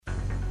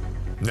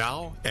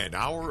Now, an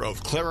hour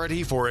of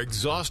clarity for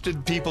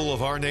exhausted people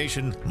of our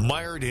nation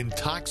mired in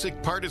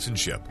toxic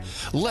partisanship.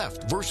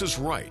 Left versus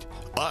right.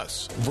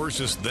 Us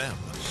versus them.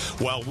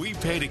 While we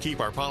pay to keep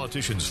our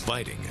politicians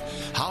fighting,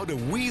 how do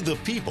we, the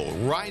people,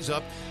 rise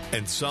up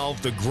and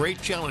solve the great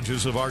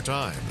challenges of our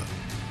time?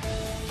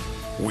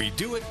 We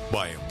do it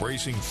by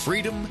embracing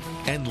freedom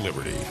and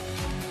liberty.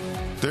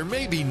 There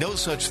may be no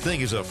such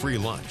thing as a free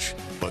lunch,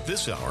 but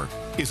this hour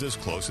is as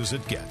close as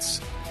it gets.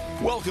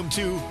 Welcome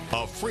to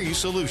A Free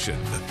Solution.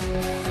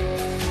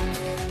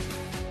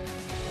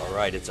 All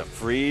right, it's A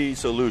Free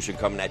Solution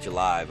coming at you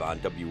live on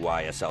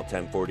WYSL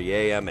 1040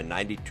 AM and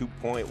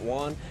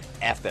 92.1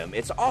 FM.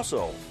 It's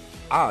also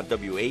on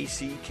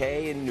WACK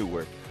in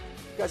Newark.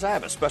 Guys, I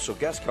have a special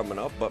guest coming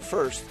up, but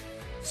first,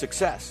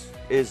 success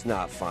is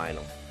not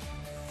final.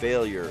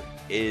 Failure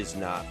is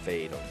not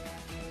fatal.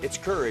 It's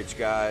courage,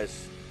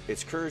 guys.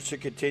 It's courage to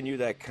continue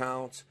that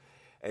counts.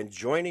 And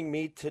joining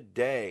me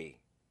today,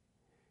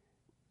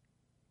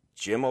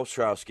 Jim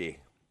Ostrowski.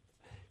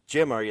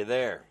 Jim, are you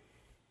there?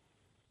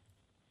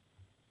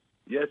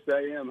 Yes, I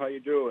am. How you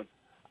doing?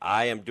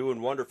 I am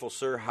doing wonderful,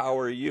 sir. How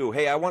are you?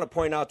 Hey, I want to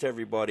point out to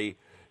everybody,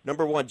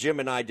 number one,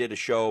 Jim and I did a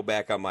show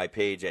back on my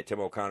page at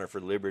Tim O'Connor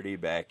for Liberty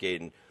back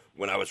in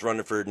when I was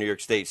running for New York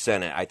State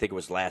Senate. I think it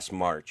was last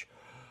March.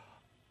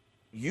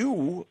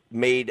 You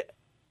made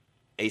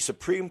a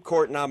Supreme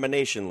Court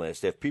nomination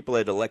list. If people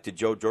had elected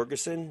Joe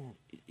Jorgensen,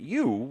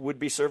 you would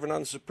be serving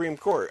on the Supreme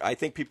Court. I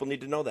think people need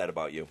to know that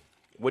about you.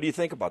 What do you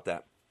think about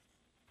that?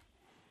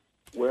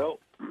 Well,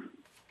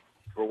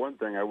 for one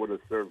thing, I would have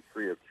served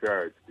free of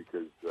charge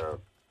because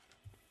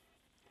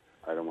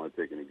I don't want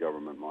to take any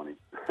government money.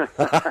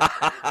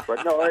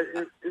 But no,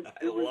 it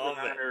was an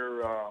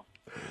honor.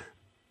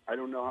 I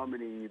don't know how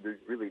many. There's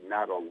really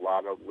not a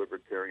lot of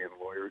libertarian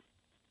lawyers,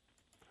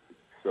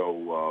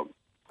 so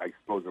I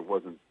suppose it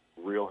wasn't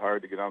real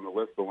hard to get on the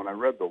list. But when I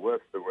read the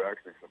list, there were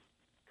actually some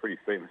pretty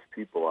famous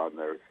people on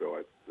there, so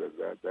I said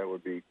that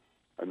would be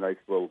a nice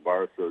little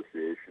bar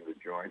association to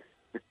join.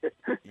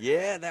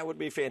 Yeah, that would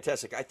be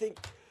fantastic. I think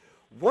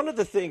one of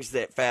the things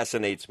that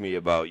fascinates me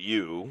about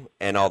you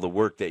and all the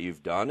work that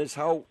you've done is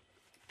how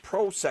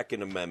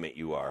pro-Second Amendment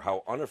you are,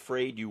 how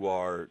unafraid you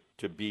are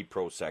to be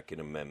pro-Second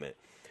Amendment.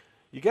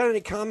 You got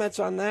any comments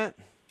on that?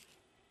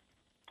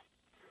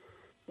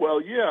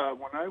 Well, yeah,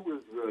 when I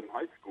was in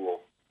high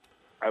school,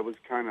 I was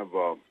kind of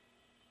a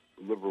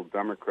liberal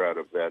Democrat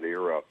of that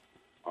era,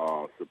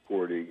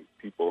 supporting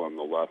people on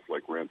the left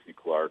like Ramsey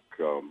Clark,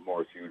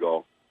 Morris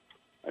Udall.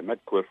 I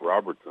met Cliff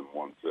Robertson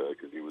once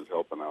because he was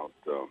helping out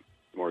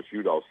Morris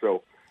Udall.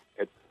 So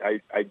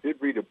I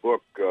did read a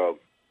book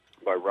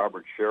by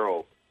Robert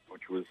Sherrill,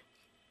 which was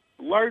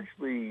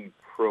largely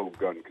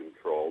pro-gun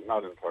control,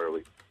 not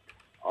entirely,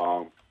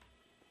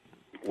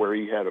 where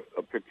he had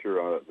a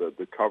picture.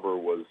 The cover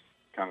was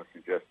kind of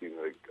suggesting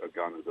that a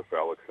gun is a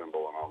phallic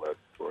symbol and all that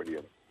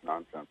Freudian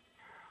nonsense.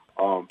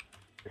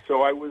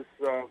 So I was...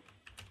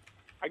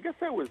 I guess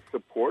I was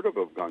supportive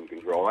of gun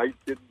control. I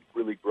didn't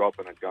really grow up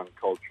in a gun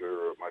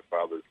culture. My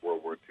father's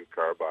World War II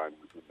carbine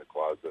was in the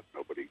closet.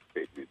 Nobody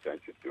paid any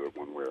attention to it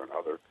one way or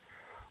another.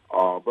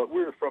 But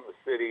we were from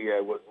the city.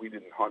 We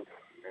didn't hunt,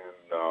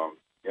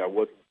 and I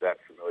wasn't that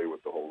familiar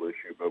with the whole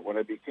issue. But when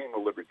I became a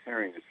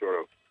libertarian,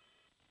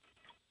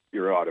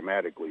 you're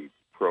automatically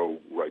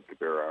pro-right to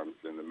bear arms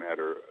in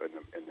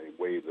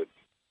a way that's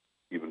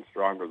even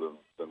stronger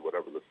than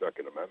whatever the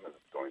Second Amendment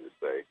is going to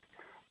say.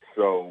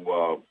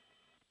 So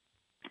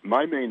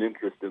my main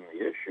interest in the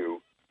issue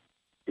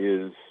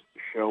is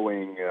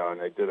showing,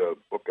 and I did a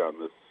book on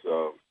this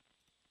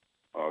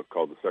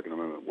called The Second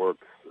Amendment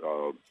Works,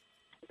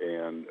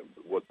 and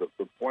what the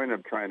point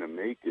I'm trying to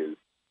make is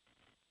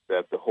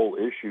that the whole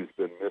issue's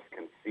been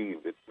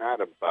misconceived. It's not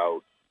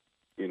about,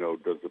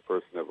 does the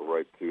person have a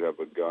right to have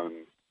a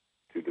gun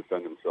to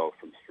defend himself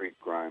from street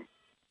crime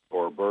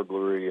or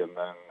burglary, and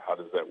then how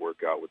does that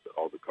work out with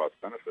all the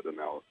cost-benefit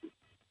analysis?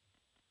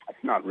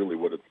 That's not really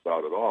what it's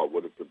about at all.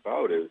 What it's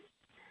about is,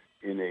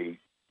 in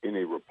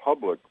a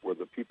republic where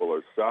the people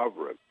are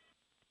sovereign,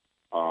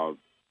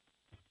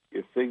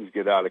 if things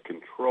get out of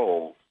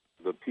control,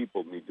 the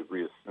people need to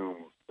reassume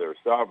their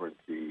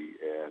sovereignty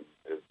and,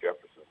 as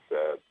Jefferson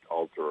said,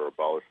 alter or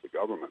abolish the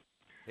government.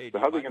 Hey, so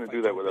how are they going to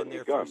do that without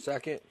a gun? For a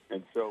second?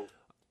 And so,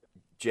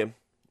 Jim,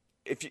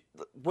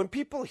 when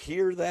people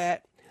hear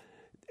that,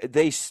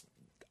 they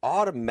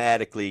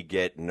automatically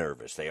get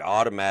nervous. They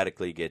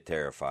automatically get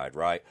terrified,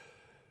 right?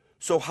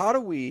 So how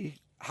do we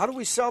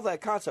sell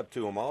that concept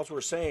to them? All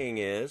we're saying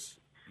is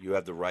you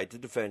have the right to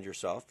defend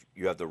yourself,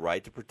 you have the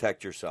right to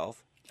protect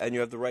yourself, and you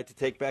have the right to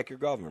take back your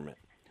government.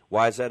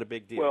 Why is that a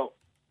big deal? Well,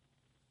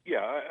 yeah,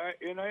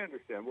 I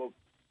understand. Well,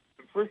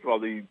 first of all,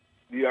 the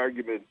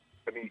argument,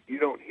 you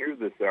don't hear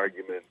this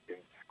argument in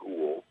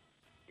school.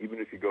 Even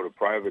if you go to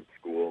private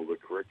school, the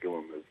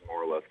curriculum is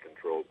more or less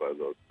controlled by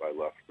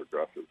left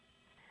progressives.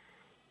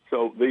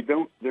 So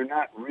they're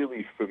not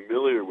really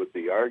familiar with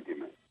the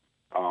argument.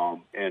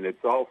 And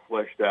it's all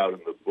fleshed out in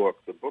the book.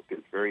 The book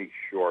is very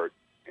short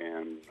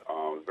and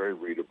very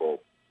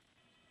readable.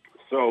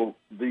 So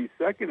the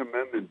Second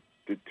Amendment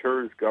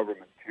deters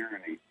government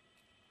tyranny,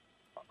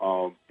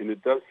 and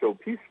it does so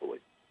peacefully.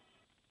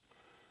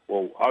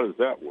 Well, how does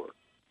that work?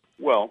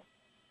 Well,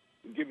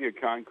 I'll give you a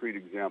concrete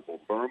example.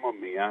 Burma,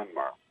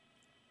 Myanmar,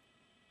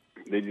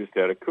 they just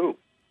had a coup.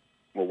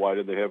 Well, why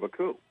did they have a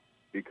coup?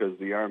 Because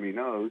the army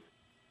knows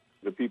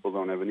the people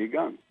don't have any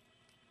guns.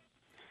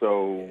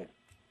 So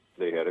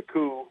they had a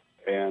coup,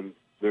 and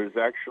there's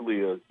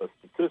actually a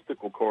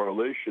statistical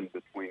correlation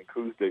between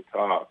coups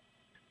d'etat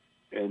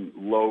and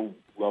low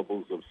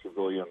levels of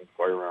civilian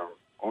firearm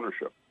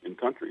ownership in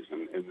countries.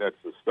 And that's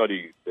a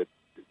study that,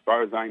 as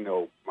far as I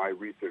know, my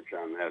research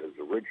on that is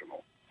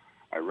original.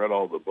 I read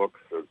all the books,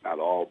 or not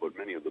all, but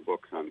many of the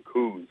books on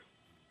coups,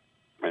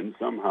 and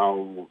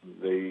somehow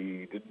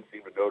they didn't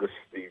seem to notice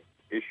the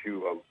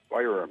issue of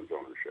firearms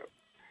ownership.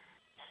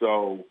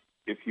 So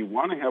if you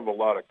want to have a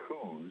lot of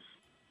coups,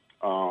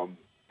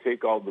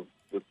 take all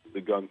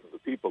the guns of the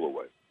people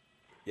away.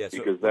 Yeah,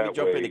 so let me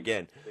jump in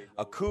again.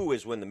 A coup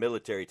is when the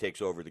military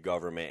takes over the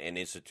government and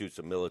institutes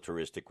a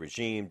militaristic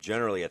regime,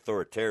 generally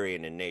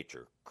authoritarian in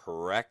nature,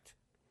 correct?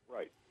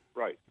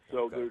 Right.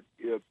 So Okay.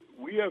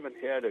 we haven't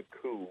had a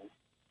coup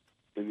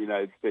in the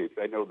United States.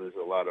 I know there's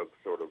a lot of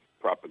sort of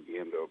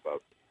propaganda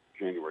about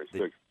January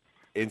 6th.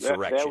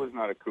 Insurrection. That was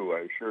not a coup, I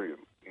assure you.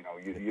 You know,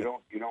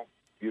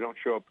 you don't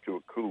show up to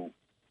a coup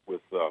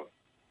with a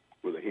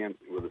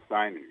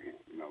sign in your hand.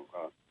 You know,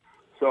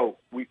 so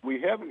we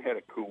haven't had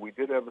a coup. We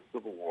did have a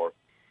civil war.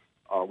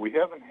 We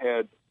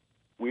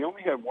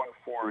only had one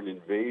foreign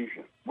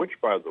invasion, which,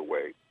 by the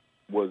way,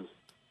 was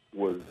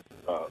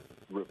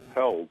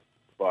repelled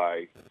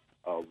by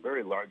a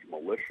very large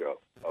militia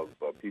of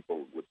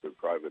people with their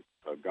private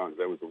guns.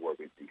 That was the War of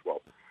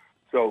 1812.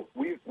 So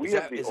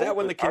is that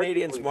when the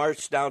Canadians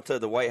marched down to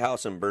the White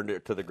House and burned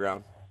it to the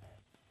ground?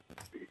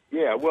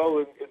 Yeah, well,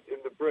 in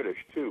the British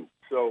too.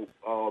 So,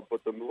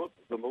 but the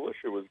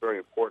militia was very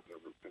important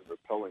in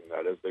repelling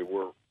that, as they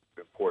were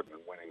important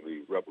in winning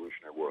the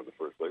Revolutionary War in the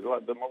first place.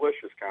 The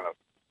militia kind of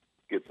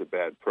gets a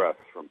bad press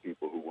from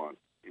people who want,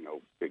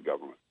 big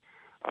government.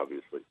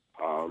 Obviously,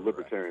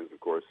 libertarians, of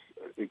course,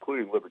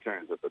 including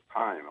libertarians at the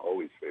time,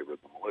 always favored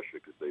the militia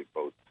because they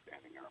both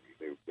standing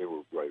army. They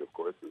were right, of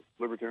course. As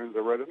libertarians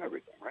are right on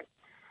everything, right?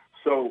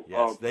 So,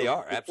 yes, they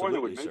are the absolutely, point I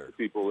would make sir. to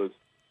people is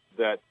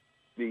that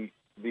the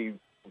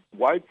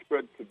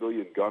widespread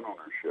civilian gun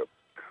ownership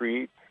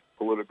creates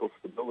political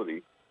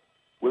stability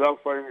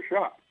without firing a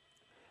shot.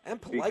 And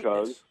politeness.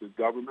 Because the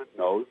government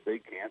knows they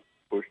can't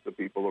push the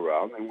people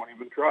around. They won't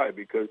even try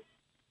because,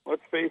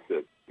 let's face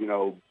it,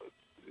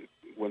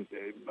 when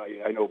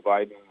I know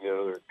Biden and the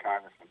other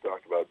congressmen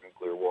talked about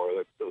nuclear war,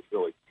 that's so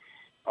silly.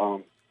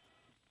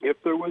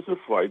 If there was a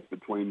fight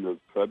between the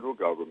federal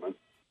government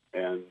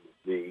and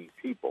the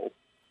people,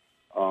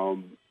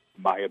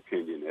 my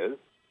opinion is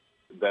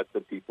that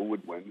the people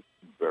would win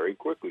very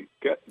quickly.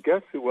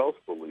 Guess who else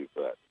believed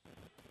that?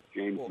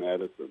 James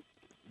Madison.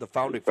 The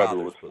founding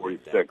fathers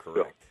believed that,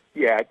 correct. So,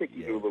 yeah, I think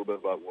he knew a little bit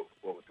about what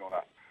was going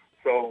on.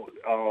 So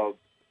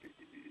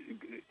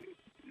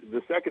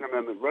the Second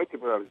Amendment, right to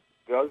bear arms,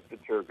 does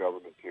deter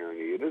government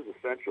tyranny. It is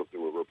essential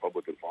to a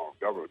Republican form of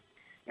government.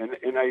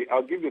 And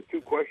I'll give you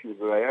two questions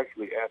that I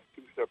actually asked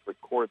two separate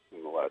courts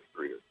in the last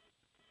 3 years.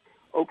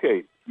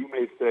 Okay, you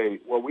may say,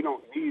 well, we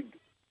don't need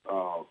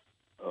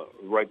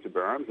right to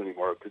bear arms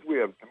anymore because we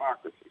have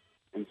democracy.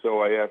 And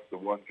so I asked the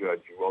one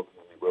judge who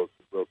ultimately wrote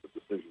the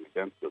decision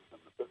against us in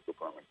the pistol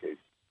permit case,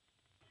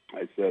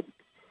 I said,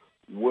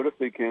 what if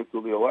they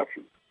cancel the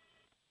elections?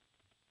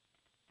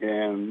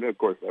 And, of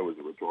course, that was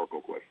a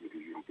rhetorical question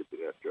because you don't get to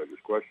ask judges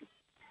questions.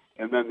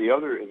 And then the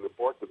other, in the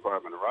Fourth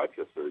Department of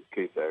Rochester, a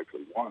case I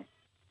actually won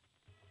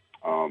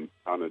on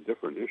a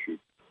different issue,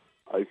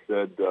 I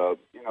said,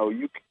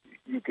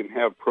 you can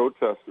have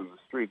protests in the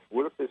streets.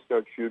 What if they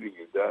start shooting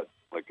you dead,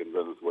 like in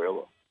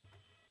Venezuela?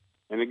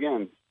 And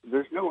again,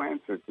 there's no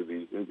answer to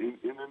these. And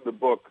in the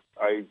book,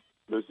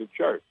 there's a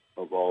chart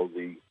of all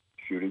the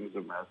shootings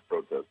of mass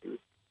protesters.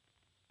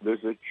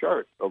 There's a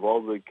chart of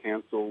all the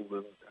canceled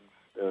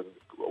and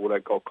what I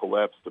call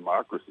collapsed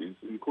democracies,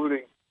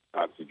 including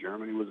Nazi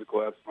Germany was a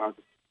collapsed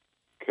democracy,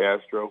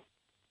 Castro,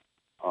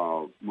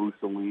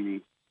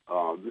 Mussolini.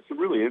 There's some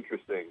really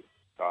interesting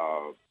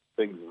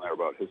things in there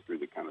about history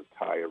that kind of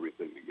tie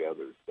everything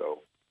together. So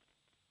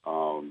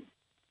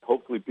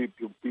hopefully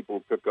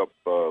people pick up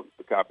a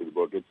copy of the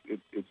book.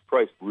 It's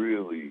priced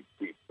really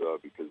cheap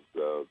because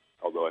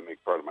although I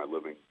make part of my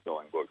living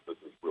selling books, this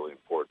is really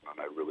important, and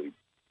I really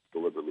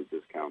deliberately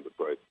discount the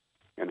price.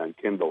 And on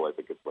Kindle, I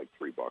think it's like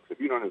 $3. If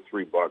you don't have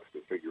 $3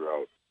 to figure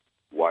out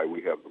why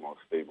we have the most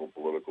stable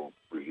political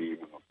regime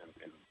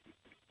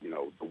in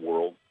the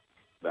world,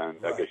 then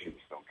I guess you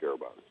just don't care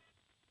about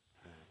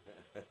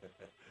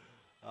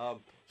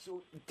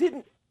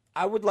it.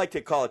 I would like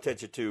to call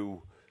attention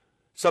to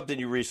something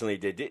you recently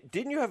did.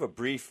 Didn't you have a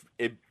brief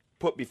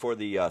put before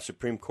the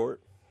Supreme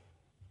Court?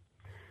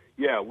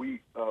 Yeah,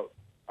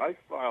 I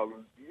filed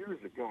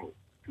years ago,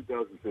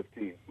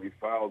 2015. We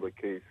filed a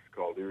case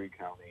called Erie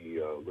County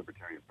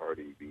Libertarian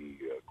Party v.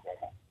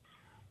 Cuomo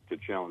to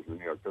challenge the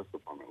New York pistol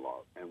permit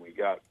law, and we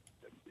got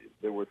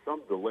there were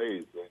some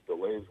delays. The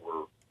delays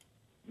were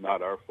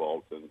not our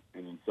fault, and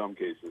in some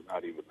cases,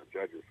 not even the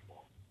judge's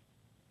fault.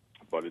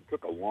 But it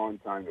took a long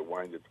time to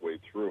wind its way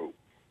through.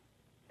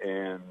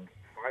 And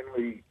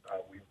finally,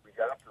 we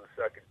got up to the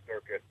Second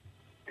Circuit,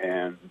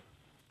 and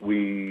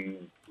we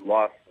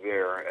lost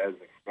there as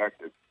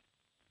expected.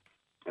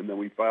 And then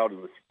we filed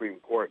in the Supreme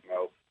Court.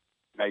 Now,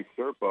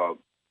 NYSERPA,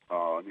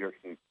 New York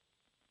State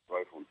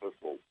Rifle and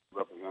Pistol,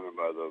 represented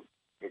by the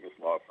biggest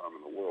law firm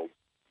in the world,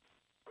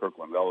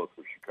 Kirkland Ellis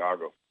of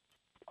Chicago,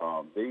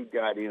 they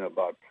got in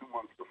about 2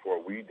 months before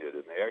we did,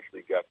 and they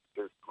actually got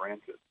cert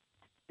granted.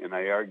 And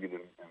I argued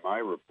in my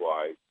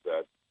reply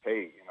that,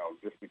 hey,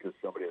 just because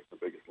somebody has the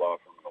biggest law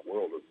firm in the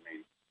world doesn't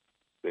mean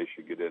they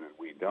should get in and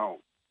we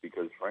don't,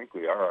 because,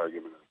 frankly, our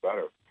argument is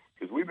better.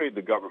 Because we made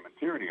the government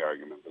tyranny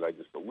argument that I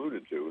just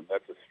alluded to, and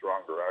that's a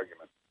stronger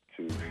argument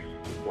to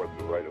support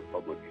the right of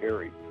public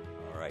carry.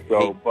 All right. So,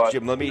 hey, but,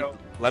 Jim,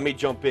 let me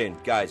jump in.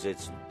 Guys,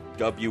 it's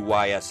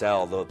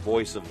WYSL, the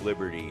voice of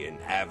liberty in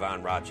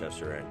Avon,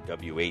 Rochester, and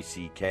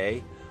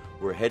WACK.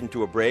 We're heading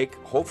to a break.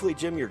 Hopefully,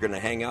 Jim, you're going to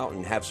hang out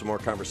and have some more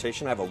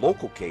conversation. I have a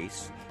local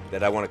case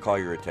that I want to call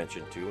your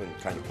attention to and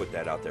kind of put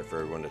that out there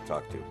for everyone to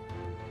talk to.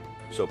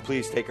 So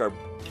please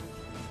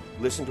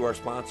listen to our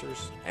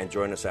sponsors and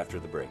join us after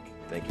the break.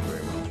 Thank you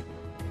very much.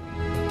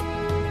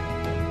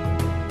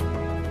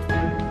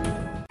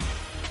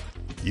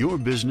 Your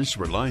business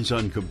relies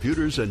on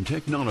computers and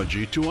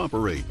technology to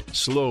operate.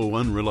 Slow,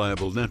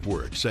 unreliable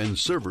networks and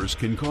servers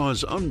can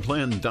cause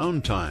unplanned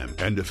downtime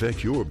and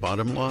affect your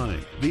bottom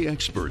line. The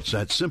experts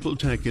at Simple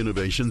Tech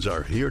Innovations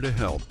are here to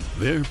help.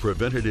 Their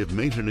preventative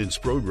maintenance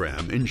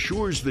program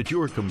ensures that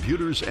your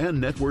computers and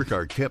network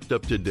are kept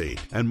up to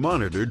date and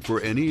monitored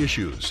for any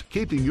issues,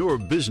 keeping your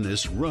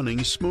business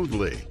running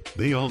smoothly.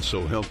 They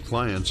also help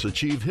clients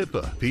achieve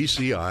HIPAA,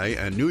 PCI,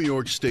 and New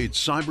York State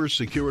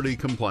cybersecurity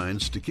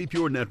compliance to keep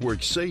your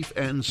network safe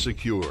and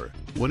secure.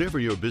 Whatever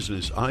your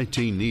business IT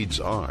needs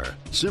are,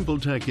 Simple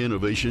Tech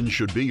Innovations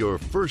should be your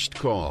first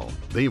call.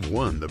 They've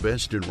won the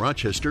Best in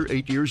Rochester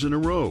 8 years in a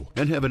row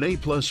and have an A+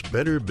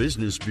 Better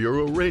Business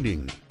Bureau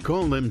rating.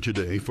 Call them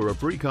today for a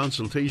free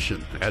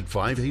consultation at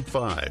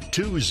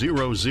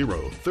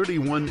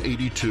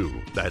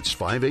 585-200-3182. That's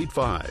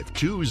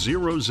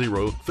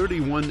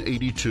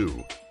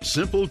 585-200-3182.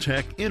 Simple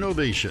Tech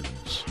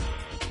Innovations.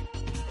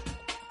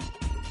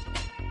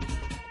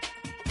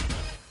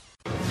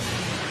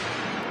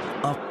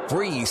 A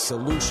free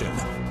solution.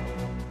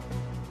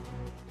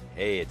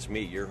 Hey, it's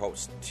me, your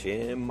host,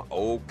 Tim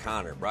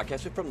O'Connor,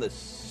 broadcasting from the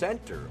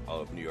center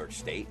of New York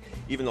State,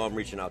 even though I'm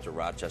reaching out to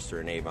Rochester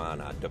and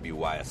Avon on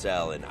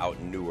WYSL and out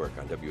in Newark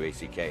on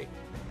WACK.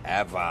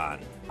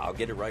 Avon. I'll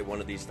get it right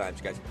one of these times,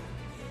 guys.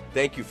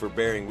 Thank you for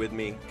bearing with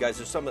me. Guys,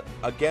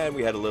 again,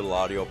 we had a little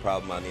audio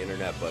problem on the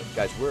internet, but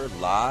guys, we're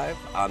live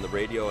on the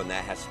radio, and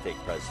that has to take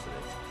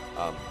precedence.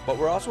 But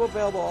we're also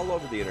available all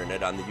over the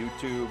internet on the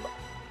YouTube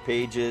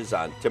pages,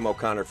 on Tim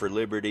O'Connor for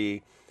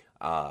Liberty,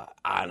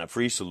 on A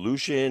Free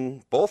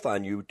Solution, both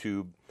on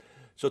YouTube.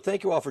 So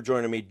thank you all for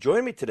joining me.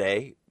 Joining me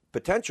today,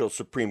 potential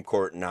Supreme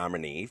Court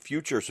nominee,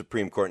 future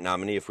Supreme Court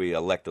nominee if we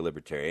elect a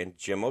libertarian,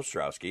 Jim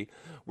Ostrowski.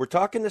 We're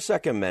talking the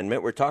Second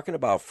Amendment. We're talking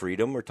about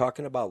freedom. We're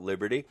talking about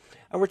liberty.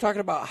 And we're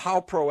talking about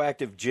how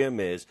proactive Jim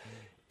is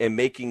in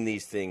making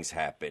these things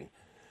happen.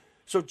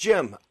 So,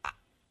 Jim,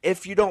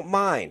 if you don't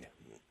mind,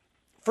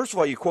 first of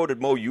all, you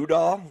quoted Mo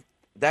Udall.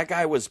 That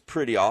guy was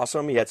pretty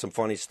awesome. He had some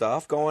funny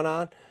stuff going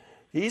on.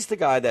 He's the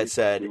guy that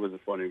said, he was a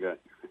funny guy.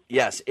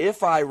 Yes,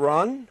 if I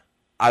run,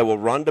 I will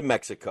run to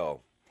Mexico.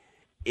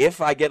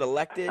 If I get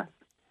elected,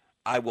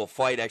 I will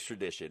fight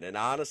extradition. And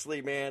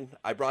honestly, man,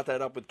 I brought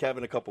that up with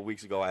Kevin a couple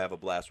weeks ago. I have a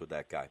blast with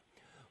that guy.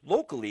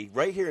 Locally,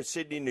 right here in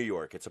Sydney, New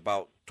York, it's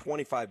about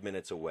 25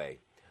 minutes away.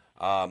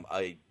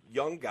 A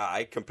young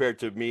guy compared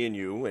to me and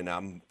you,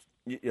 and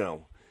he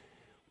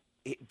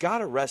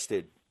got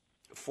arrested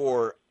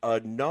for a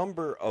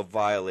number of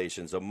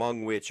violations,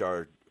 among which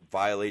are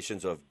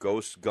violations of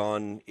ghost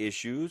gun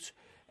issues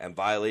and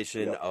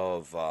violation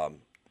of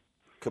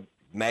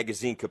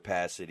magazine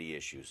capacity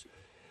issues.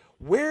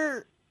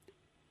 Do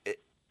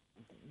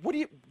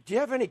you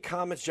have any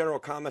comments, general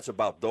comments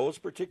about those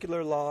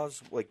particular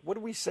laws? Like, what do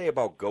we say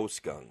about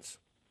ghost guns?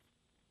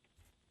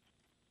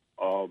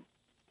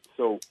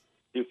 So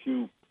if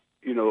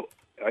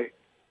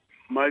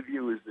my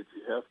view is that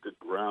you have to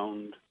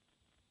ground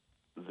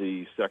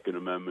the Second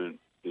Amendment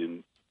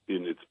in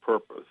its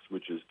purpose,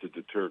 which is to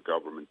deter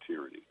government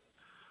tyranny.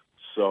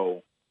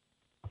 So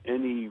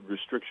any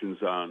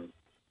restrictions on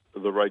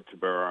the right to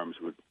bear arms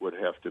would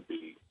have to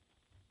be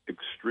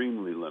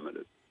extremely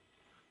limited.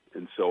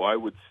 And so I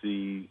would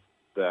see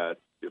that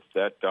if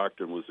that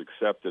doctrine was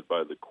accepted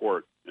by the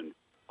court, and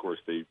of course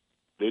they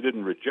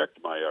didn't reject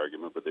my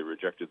argument, but they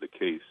rejected the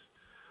case,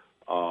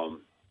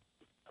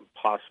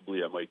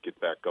 possibly I might get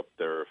back up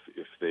there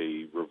if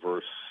they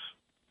reverse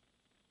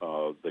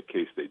the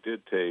case they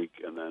did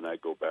take, and then I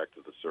go back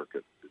to the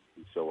circuit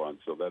and so on.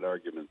 So that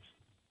argument's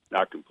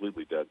not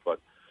completely dead.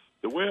 But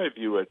the way I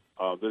view it,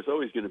 there's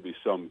always going to be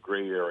some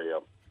gray area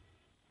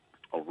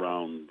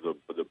around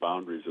the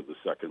boundaries of the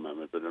Second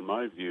Amendment. But in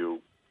my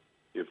view,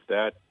 if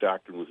that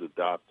doctrine was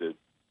adopted,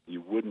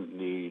 you wouldn't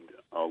need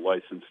a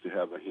license to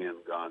have a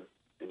handgun,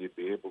 and you'd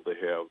be able to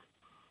have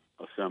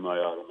a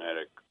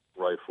semi-automatic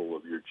rifle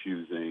of your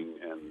choosing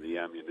and the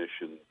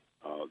ammunition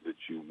that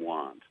you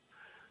want.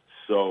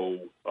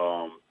 So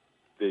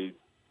they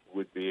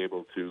would be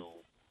able to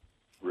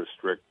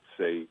restrict,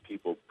 say,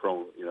 people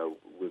prone,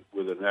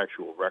 with an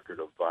actual record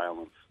of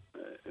violence,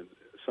 and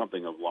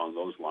something along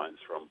those lines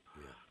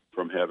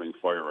from having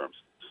firearms.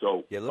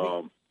 So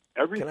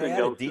everything can I add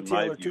else a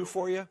detail or two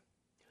for you?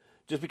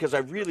 Just because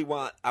I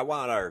want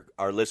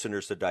our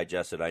listeners to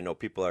digest it. I know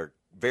people are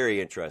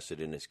very interested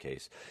in this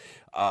case.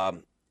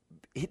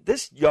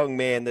 This young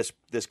man,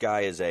 this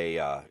guy is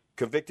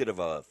convicted of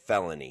a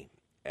felony,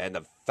 and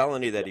the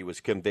felony that he was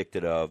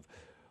convicted of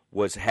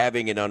was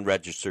having an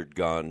unregistered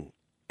gun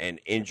and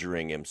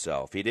injuring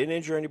himself. He didn't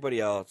injure anybody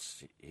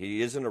else.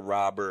 He isn't a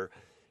robber.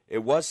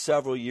 It was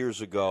several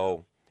years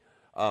ago.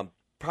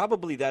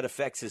 Probably that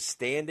affects his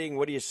standing.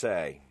 What do you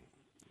say?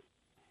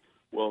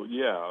 Well,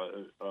 yeah,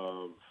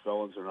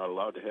 felons are not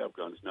allowed to have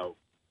guns. Now,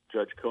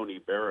 Judge Coney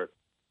Barrett,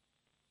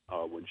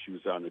 when she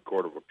was on the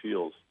Court of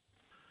Appeals,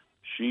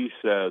 she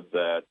said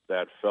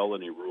that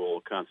felony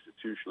rule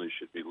constitutionally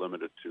should be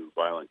limited to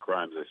violent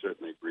crimes. I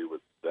certainly agree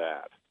with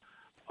that.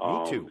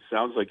 Me too.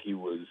 Sounds like he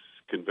was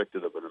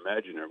convicted of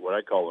what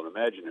I call an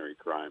imaginary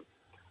crime.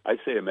 I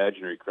say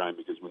imaginary crime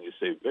because when you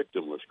say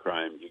victimless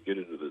crime, you get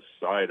into this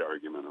side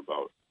argument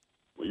about,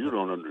 well, you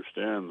don't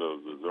understand.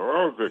 There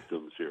are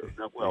victims here.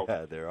 Well,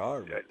 yeah, there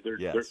are.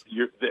 Yes.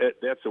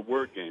 That's a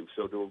word game.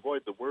 So to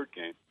avoid the word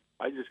game,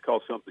 I just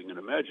call something an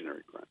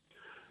imaginary crime,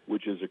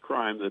 which is a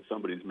crime that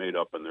somebody's made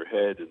up in their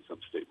head in some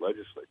state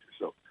legislature.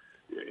 So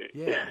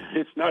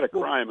it's not a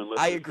crime unless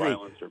I there's agree.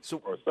 violence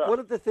or theft. One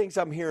of the things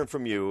I'm hearing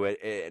from you,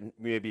 and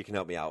maybe you can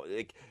help me out,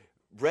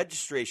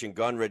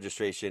 gun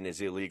registration is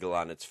illegal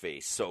on its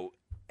face. So,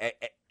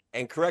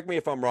 and correct me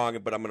if I'm wrong,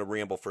 but I'm going to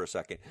ramble for a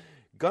second.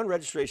 Gun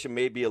registration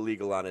may be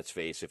illegal on its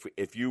face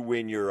if you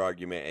win your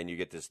argument and you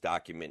get this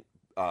document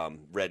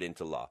read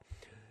into law.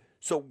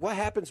 So what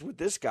happens with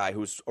this guy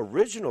whose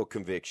original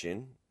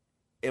conviction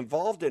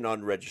involved an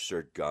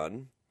unregistered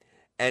gun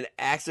and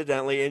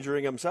accidentally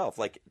injuring himself?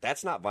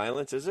 That's not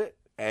violence, is it?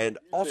 And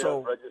also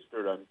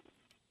registered.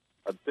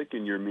 I'm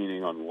thinking you're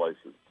meaning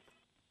unlicensed.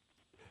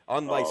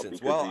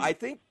 Unlicensed. Well, I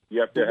think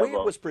the way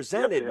it was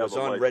presented was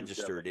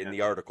unregistered in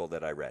the article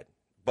that I read,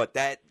 but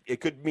it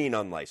could mean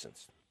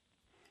unlicensed.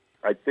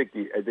 I think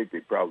they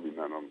probably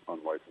meant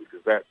unlicensed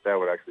because that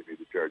would actually be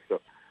the charge.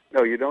 So,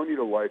 no, you don't need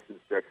a license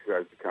to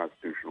exercise the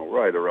constitutional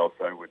right, or else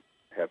I would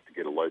have to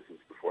get a license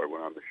before I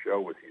went on the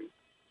show with you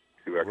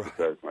to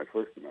exercise my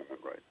First Amendment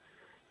right.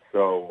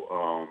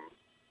 So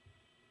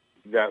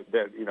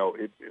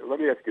let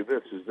me ask you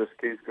this: has this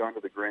case gone to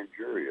the grand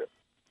jury yet?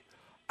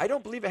 I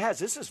don't believe it has.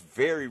 This is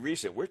very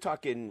recent. We're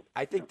talking.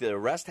 I think the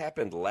arrest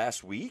happened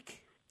last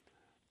week.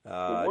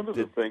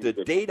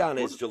 The date on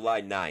it is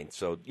July 9th.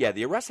 So, yeah,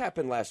 the arrest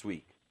happened last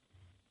week.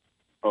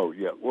 Oh,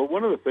 yeah. Well,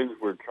 one of the things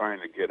we're trying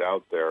to get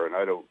out there, and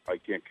I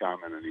can't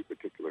comment on any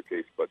particular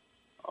case, but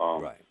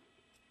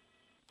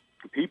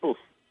people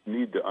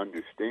need to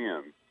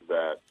understand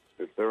that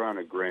if they're on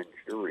a grand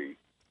jury,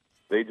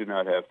 they do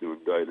not have to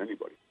indict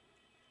anybody.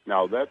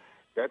 Now,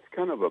 that's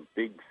kind of a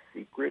big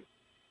secret,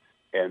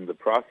 and the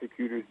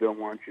prosecutors don't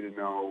want you to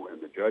know,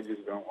 and the judges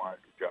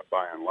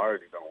by and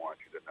large, don't want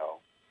you to know.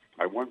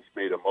 I once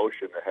made a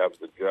motion to have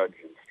the judge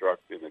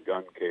instruct in a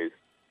gun case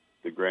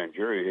the grand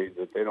jury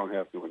that they don't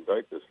have to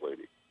indict this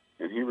lady,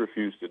 and he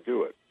refused to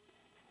do it.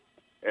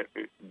 And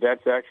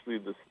that's actually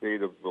the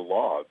state of the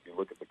law if you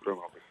look at the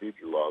criminal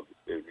procedure law of the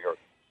state of New York.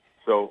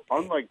 So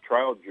unlike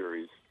trial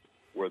juries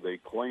where they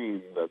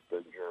claim that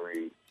the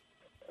jury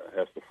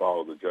has to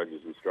follow the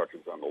judge's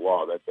instructions on the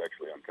law, that's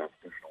actually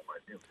unconstitutional in my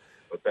view.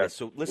 But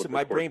so listen,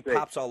 my brain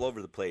pops all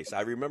over the place.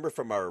 I remember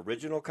from our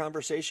original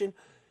conversation,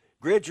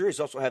 grand juries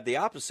also have the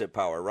opposite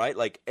power, right?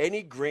 Like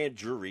any grand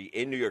jury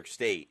in New York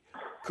State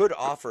could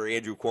offer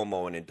Andrew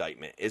Cuomo an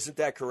indictment. Isn't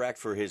that correct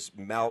for his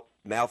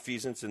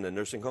malfeasance in the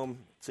nursing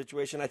home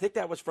situation? I think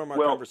that was from our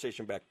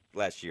conversation back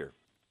last year.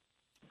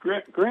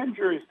 Grand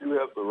juries do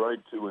have the right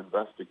to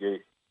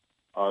investigate.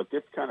 It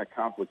gets kind of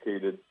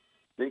complicated.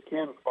 They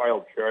can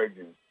file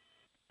charges,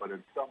 but at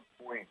some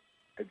point,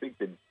 I think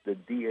the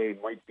DA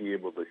might be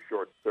able to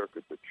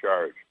short-circuit the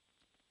charge.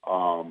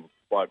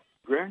 But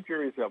grand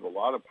juries have a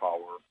lot of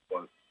power,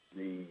 but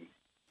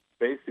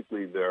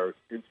basically they're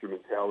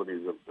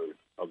instrumentalities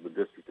of the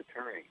district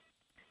attorney.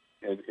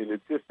 And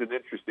it's just an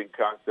interesting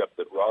concept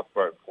that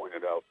Rothbard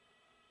pointed out,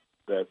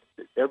 that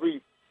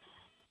every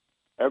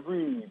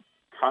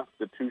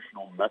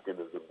constitutional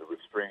mechanism to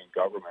restrain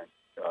government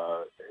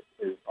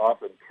is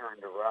often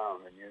turned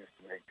around and used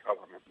to make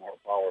government more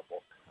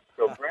powerful.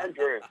 So grand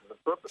juries, the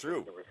purpose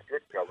is to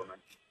restrict government.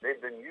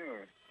 They've been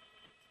used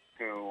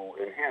to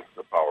enhance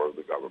the power of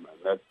the government.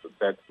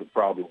 That's the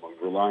problem of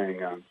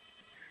relying on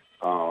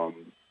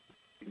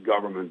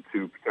government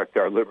to protect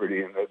our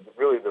liberty. And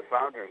really, the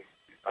founders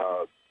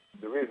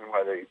the reason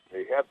why they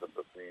had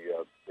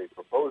they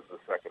proposed the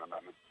Second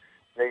Amendment,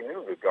 they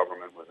knew the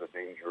government was a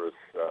dangerous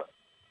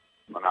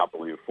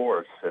monopoly of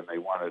force, and they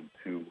wanted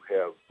to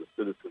have the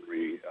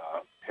citizenry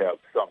have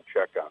some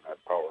check on that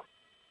power.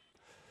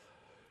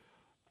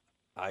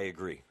 I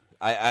agree.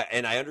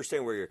 And I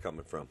understand where you're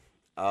coming from.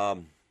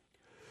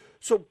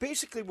 So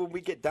basically, when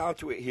we get down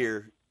to it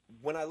here,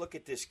 when I look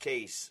at this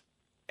case,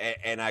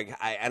 and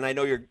I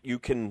know you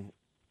can.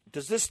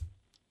 Does this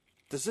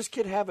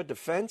kid have a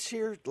defense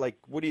here? Like,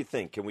 what do you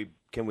think? Can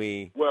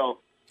we? Well,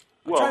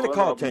 I'm trying to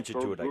call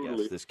attention to it. I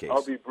guess this case.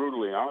 I'll be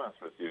brutally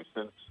honest with you.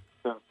 Since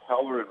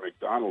Heller and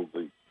McDonald,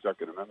 the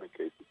Second Amendment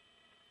cases,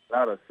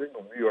 not a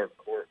single New York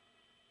court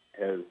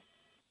has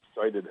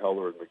cited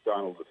Heller and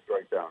McDonald to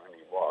strike down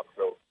any law.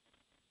 So,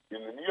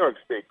 in the New York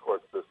State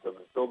court system,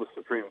 until the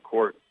Supreme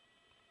Court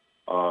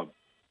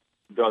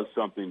does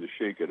something to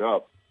shake it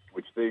up,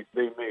 which they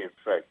may in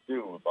fact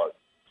do about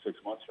 6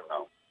 months from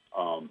now,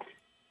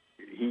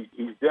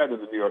 he's dead in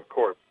the New York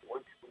court.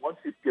 Once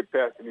you get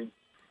past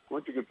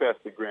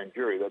the grand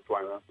jury, that's why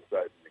I'm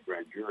emphasizing the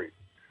grand jury.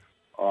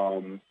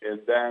 And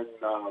then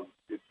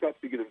it's tough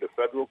to get into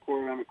federal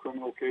court on a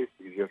criminal case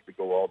because you have to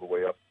go all the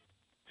way up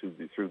through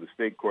the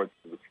state courts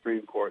to the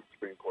Supreme Court. The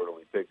Supreme Court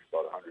only takes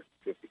about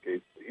 150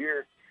 cases a year.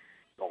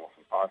 It's almost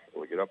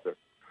impossible to get up there.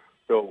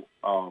 So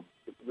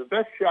the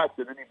best shot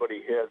that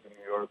anybody has in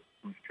New York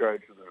who's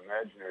charged with an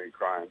imaginary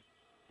crime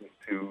is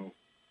to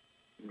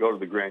go to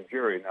the grand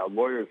jury. Now,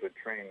 lawyers are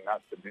trained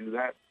not to do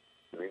that.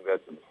 I think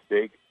that's a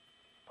mistake.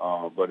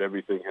 But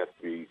everything has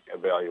to be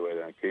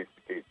evaluated on a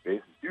case-to-case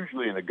basis.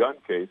 Usually in a gun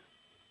case,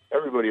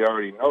 everybody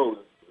already knows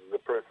the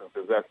person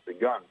possessed the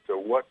gun. So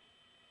what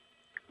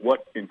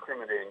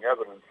incriminating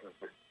evidence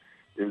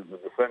is the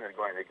defendant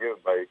going to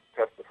give by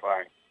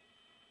testifying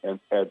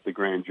at the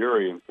grand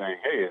jury and saying,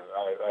 hey,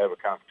 I have a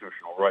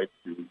constitutional right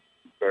to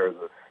bear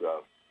this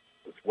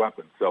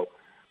weapon. So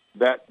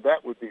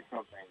that would be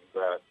something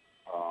that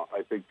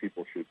I think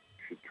people should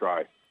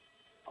try.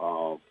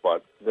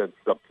 But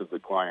that's up to the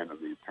client and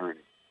the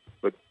attorney.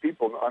 But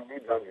people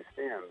need to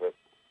understand that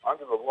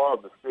under the law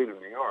of the state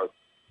of New York,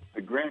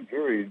 the grand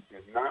jury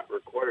is not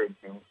required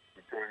to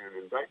return an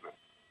indictment.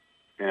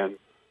 And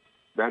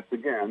that's,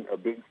 again, a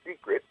big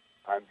secret.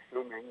 I'm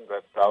assuming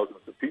that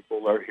thousands of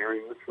people are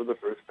hearing this for the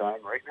first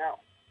time right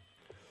now.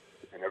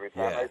 And every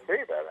time I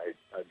say that,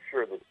 I'm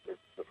sure that it's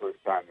the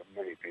first time that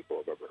many people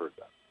have ever heard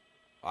that.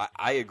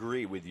 I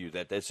agree with you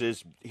that this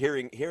is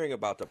hearing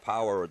about the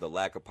power or the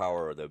lack of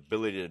power or the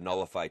ability to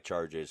nullify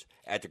charges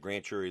at the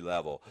grand jury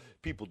level.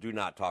 People do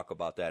not talk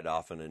about that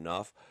often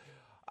enough.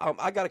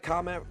 I got a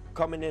comment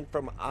coming in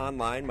from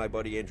online, my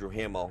buddy Andrew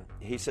Hamill.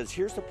 He says,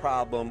 here's the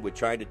problem with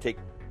trying to take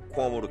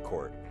Cuomo to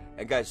court.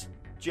 And guys,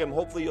 Jim,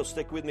 hopefully you'll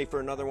stick with me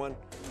for another one.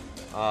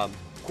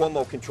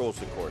 Cuomo controls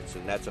the courts,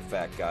 and that's a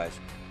fact, guys.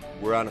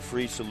 We're on a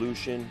free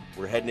solution.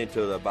 We're heading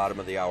into the bottom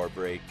of the hour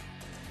break.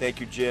 Thank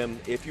you, Jim.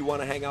 If you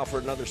want to hang out for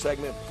another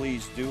segment,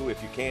 please do.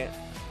 If you can't,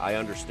 I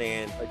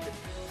understand.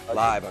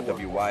 Live on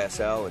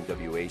WYSL and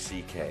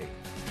WACK.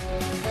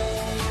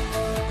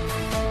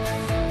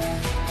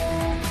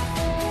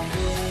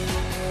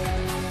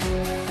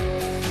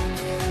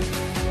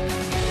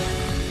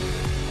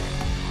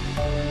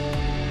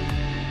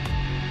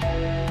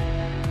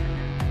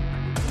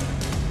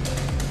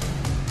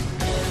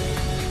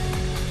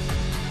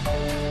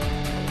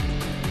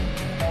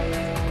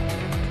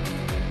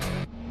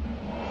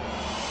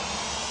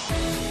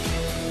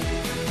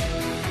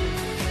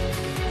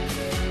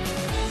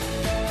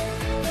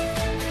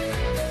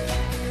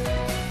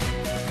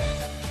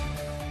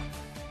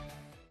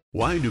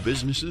 Why do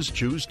businesses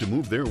choose to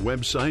move their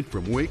website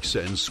from Wix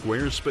and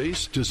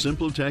Squarespace to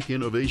SimpleTech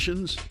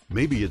Innovations?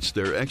 Maybe it's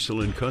their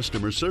excellent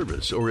customer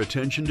service or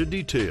attention to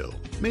detail.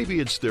 Maybe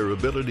it's their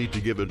ability to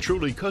give a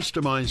truly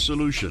customized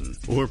solution.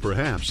 Or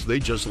perhaps they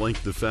just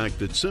like the fact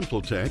that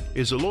SimpleTech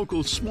is a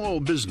local small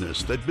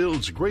business that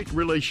builds great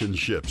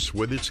relationships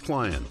with its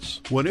clients.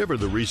 Whatever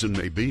the reason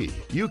may be,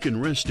 you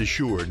can rest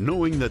assured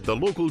knowing that the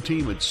local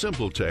team at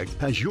SimpleTech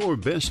has your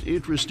best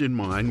interest in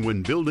mind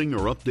when building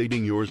or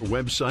updating your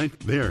website.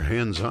 They're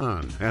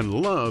hands-on and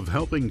love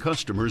helping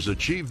customers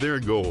achieve their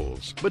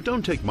goals. But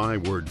don't take my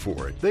word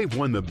for it. They've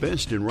won the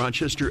best in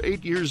Rochester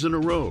 8 years in a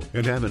row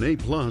and have an A+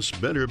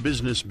 Better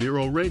Business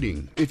Bureau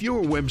rating. If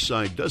your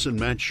website doesn't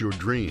match your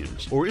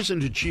dreams or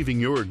isn't achieving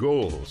your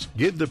goals,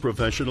 give the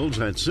professionals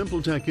at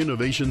SimpleTech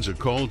Innovations a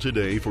call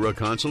today for a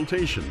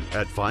consultation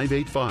at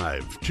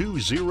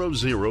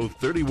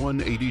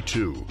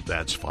 585-200-3182.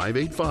 That's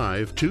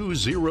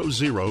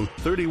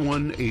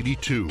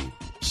 585-200-3182.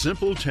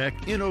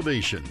 SimpleTech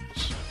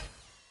Innovations.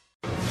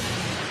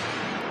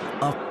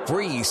 A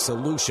free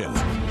solution.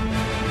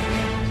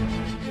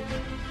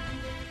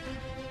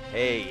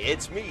 Hey,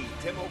 it's me,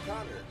 Tim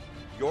O'Connor,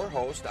 your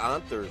host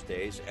on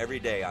Thursdays, every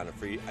Thursday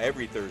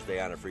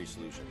on a free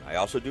solution. I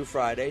also do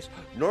Fridays,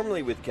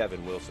 normally with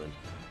Kevin Wilson.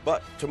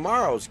 But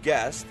tomorrow's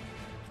guest,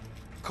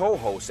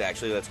 co-host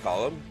actually, let's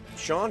call him,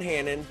 Sean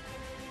Hannon,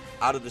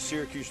 out of the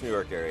Syracuse, New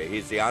York area.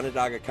 He's the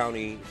Onondaga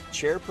County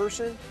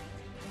chairperson.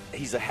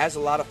 has a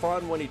lot of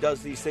fun when he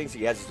does these things.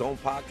 He has his own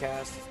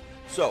podcast.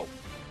 So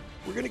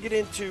we're going to get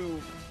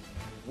into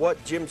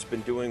what Jim's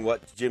been doing,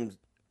 what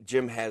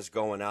Jim has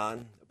going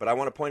on. But I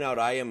want to point out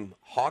I am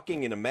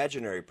hawking an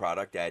imaginary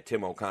product at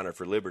Tim O'Connor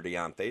for Liberty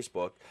on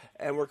Facebook,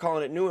 and we're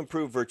calling it New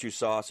Improved Virtue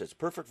Sauce. It's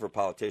perfect for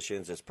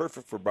politicians. It's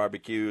perfect for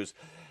barbecues,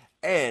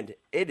 and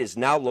it is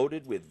now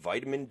loaded with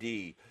vitamin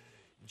D.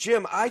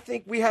 Jim, I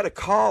think we had a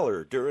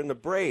caller during the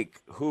break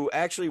who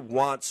actually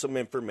wants some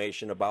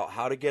information about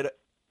how to get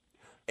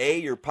A,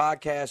 your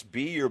podcast,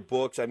 B, your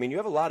books. I mean, you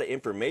have a lot of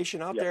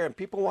information out there, and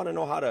people want to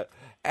know how to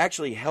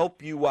actually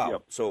help you out.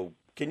 Yep. So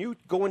can you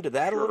go into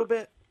that a little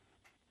bit?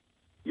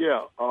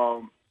 Yeah,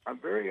 I'm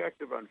very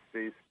active on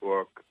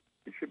Facebook.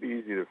 It should be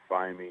easy to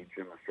find me,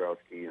 Jim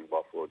Ostrowski in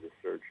Buffalo. Just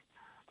search.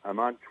 I'm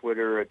on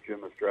Twitter at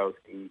Jim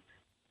Ostrowski.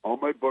 All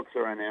my books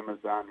are on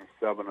Amazon. There's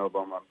 7 of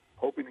them. I'm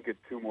hoping to get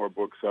 2 more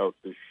books out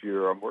this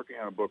year. I'm working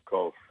on a book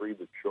called Free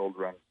the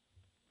Children.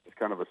 It's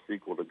kind of a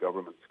sequel to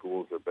Government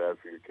Schools Are Bad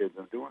for Your Kids.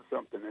 I'm doing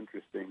something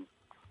interesting.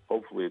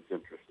 Hopefully it's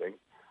interesting.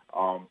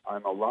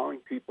 I'm allowing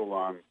people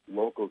on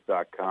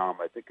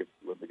locals.com, I think it's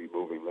Liberty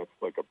Moving, that's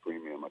like a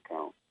premium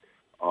account.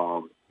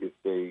 If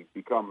they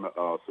become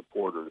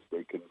supporters,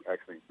 they can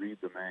actually read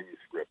the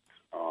manuscript.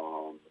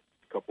 A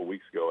couple of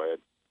weeks ago, I had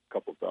a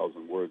couple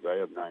thousand words. I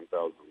have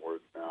 9,000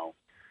 words now,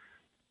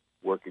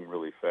 working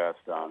really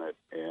fast on it.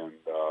 And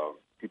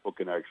people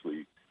can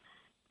actually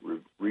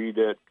read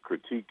it,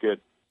 critique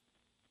it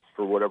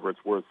for whatever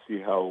it's worth,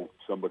 see how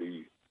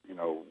somebody,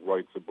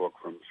 writes a book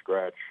from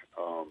scratch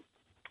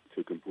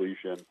to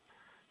completion.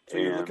 So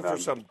you're looking for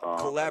some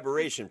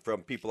collaboration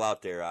from people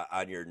out there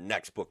on your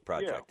next book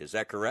project. Yeah. Is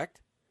that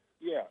correct?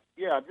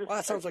 Yeah.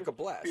 That sounds like a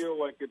blast. I feel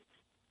like it's,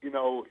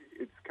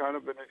 it's kind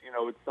of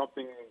it's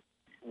something.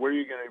 Where are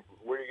you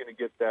gonna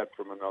get that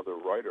from another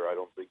writer? I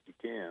don't think you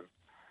can.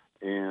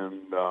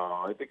 And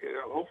I think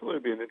hopefully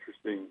it'll be an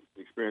interesting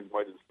experience.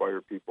 Might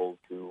inspire people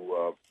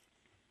to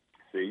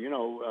say,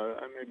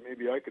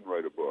 maybe I can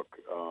write a book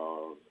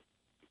to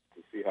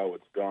see how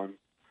it's done.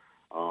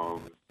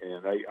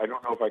 And I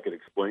don't know if I could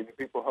explain to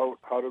people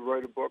how to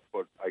write a book,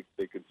 but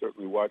they can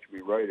certainly watch me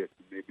write it,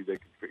 and maybe they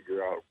can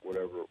figure out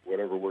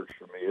whatever works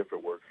for me. If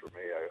it works for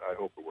me, I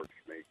hope it works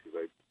for me, because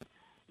I've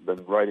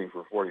been writing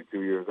for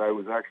 42 years. I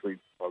was actually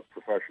a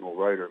professional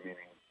writer,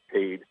 meaning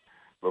paid,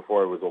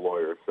 before I was a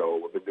lawyer.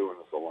 So I've been doing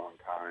this a long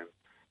time,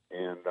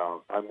 and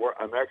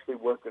I'm actually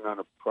working on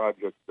a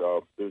project.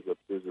 There's a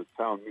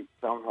town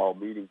hall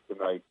meeting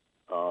tonight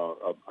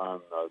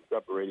on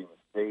separating the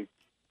states.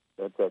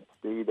 That's at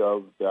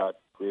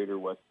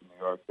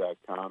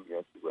stateof.greaterwesternnewyork.com. You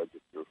have to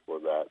register for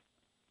that.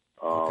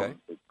 Okay.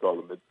 It's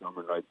called the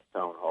Midsummer Night's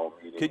Town Hall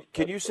Meeting.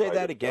 Can you say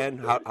that again?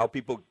 How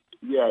people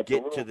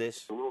get to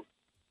this?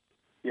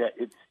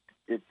 It's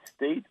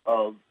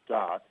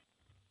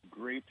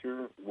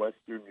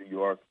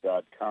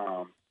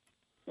stateof.greaterwesternewyork.com,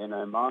 and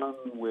I'm on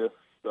with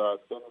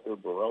Senator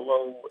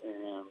Borrello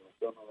and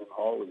Senator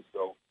Hawley.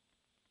 So,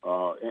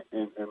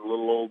 and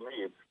little old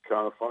me. It's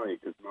kind of funny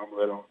because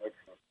normally I don't mix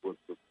with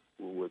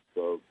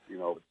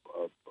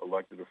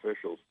elected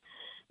officials.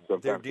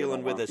 Sometimes they're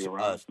dealing with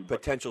a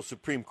potential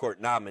Supreme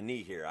Court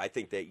nominee here. I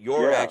think that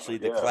you're actually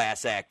the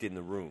class act in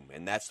the room,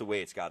 and that's the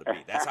way it's got to be.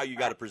 That's how you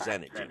got to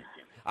present it, Jim.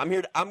 I'm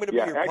going to be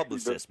your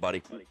publicist,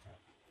 buddy.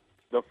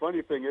 The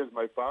funny thing is,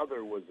 my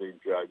father was a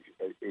judge,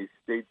 a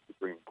state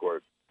Supreme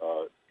Court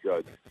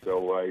judge.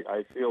 So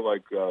I feel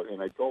like,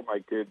 and I told my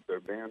kids they're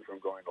banned from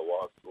going to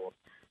law school.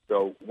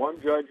 So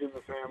one judge in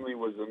the family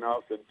was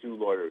enough, and 2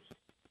 lawyers.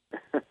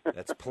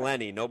 That's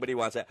plenty. Nobody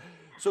wants that.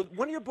 So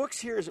one of your books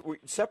here is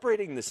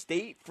separating the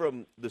state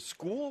from the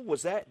school.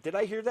 Was that? Did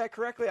I hear that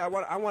correctly? I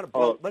want to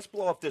blow. Let's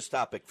blow off this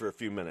topic for a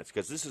few minutes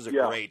because this is a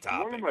great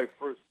topic. One of my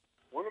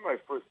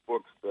first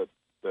books that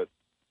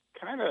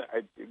kind of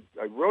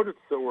I wrote it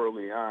so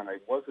early on. I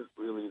wasn't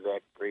really that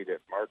great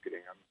at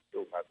marketing. I'm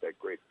still not that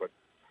great, but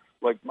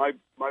like my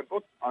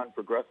book on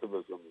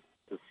progressivism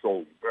is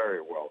sold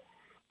very well.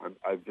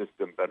 I've just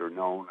been better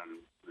known, and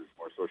there's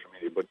more social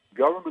media. But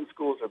Government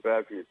Schools Are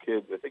Bad for Your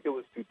Kids, I think it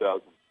was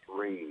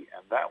 2003,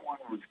 and that one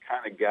was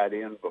kind of got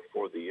in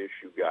before the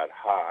issue got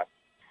hot.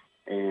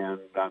 And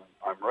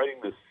I'm writing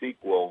this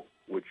sequel,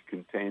 which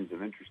contains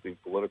an interesting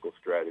political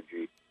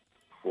strategy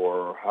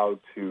for how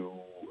to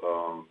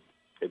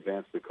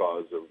advance the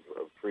cause of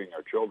freeing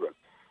our children.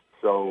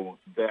 So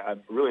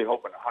I'm really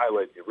hoping to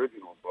highlight the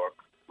original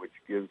book, which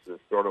gives a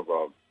sort of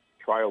a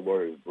trial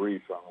lawyer's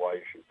brief on why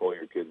you should pull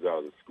your kids out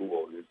of the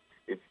school.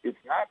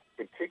 It's not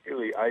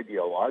particularly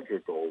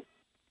ideological.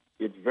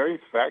 It's very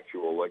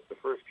factual. Like the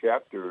first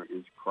chapter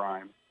is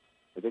crime.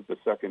 I think the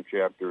second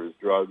chapter is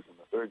drugs, and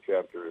the third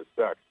chapter is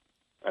sex.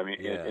 I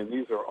mean, and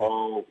these are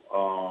all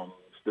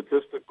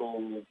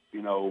statistical,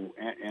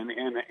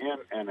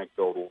 and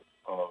anecdotal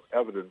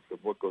evidence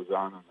of what goes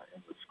on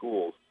in the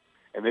schools,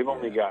 and they've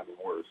only gotten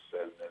worse.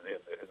 And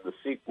the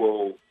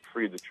sequel,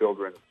 Free the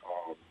Children,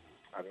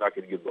 I'm not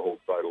going to give the whole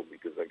title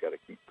because I got to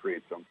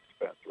create some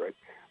suspense, right?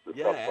 The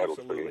subtitle's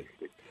pretty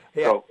interesting.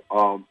 Hey, so,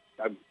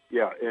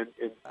 and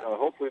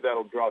hopefully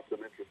that'll draw some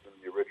interest in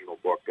the original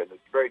book. And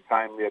it's very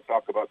timely. I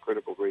talk about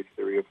critical race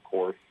theory, of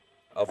course.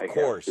 Of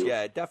course,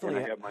 yeah,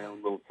 definitely. And I have my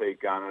own little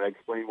take on it. I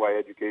explain why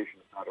education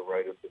is not a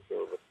right of the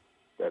service.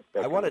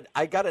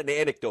 I got an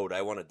anecdote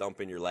I want to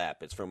dump in your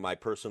lap. It's from my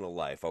personal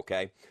life,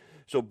 okay?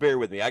 So bear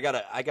with me. I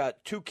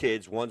got 2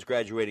 kids. One's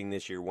graduating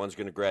this year. One's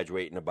going to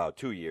graduate in about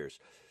 2 years.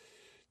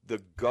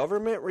 The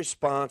government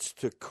response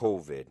to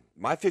COVID,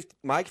 my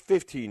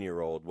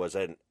 15-year-old was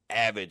an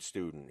avid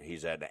student.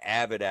 He's an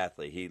avid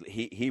athlete.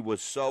 He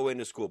was so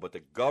into school, but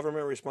the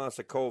government response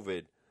to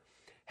COVID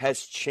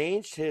has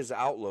changed his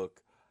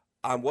outlook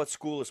on what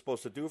school is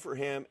supposed to do for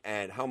him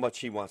and how much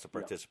he wants to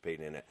participate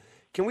in it.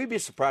 Can we be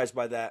surprised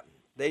by that?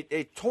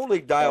 They totally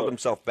dialed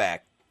themselves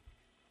back.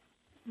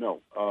 No.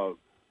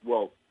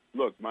 Well,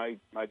 look, my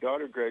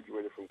daughter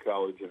graduated from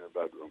college in her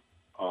bedroom.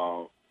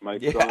 My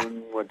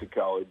son went to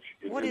college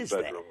in his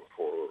bedroom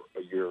for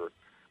a year.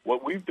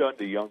 What we've done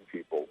to young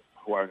people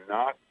who are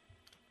not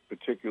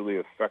particularly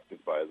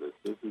affected by this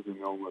is an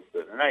illness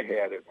and I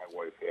had it, my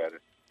wife had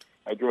it.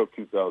 I drove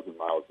 2,000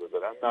 miles with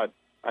it.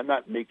 I'm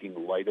not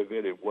making light of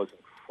it. It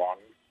wasn't fun.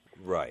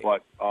 Right.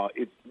 But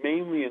it's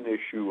mainly an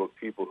issue of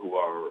people who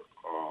are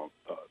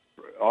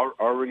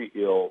already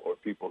ill or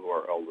people who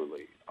are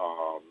elderly.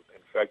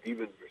 In fact,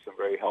 even for some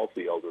very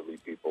healthy elderly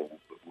people,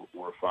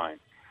 were fine.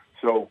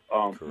 So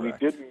we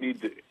didn't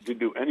need to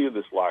do any of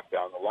this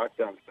lockdown. The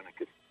lockdown's been a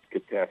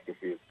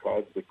catastrophe. It's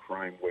caused the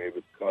crime wave.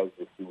 It's caused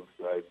the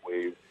suicide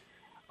wave.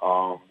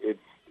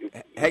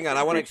 Hang on,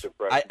 I want to.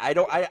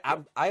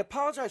 I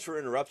apologize for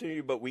interrupting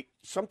you, but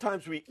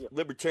sometimes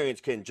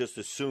libertarians can just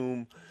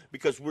assume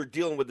because we're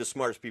dealing with the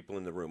smartest people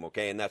in the room,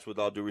 okay, and that's with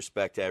all due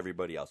respect to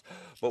everybody else.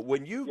 But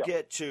when you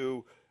get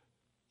to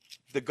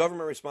the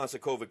government response to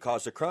COVID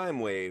caused a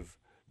crime wave,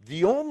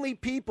 the only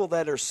people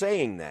that are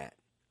saying that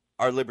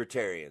are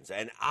libertarians,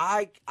 and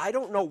I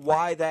don't know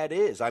why that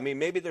is. I mean,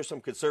 maybe there's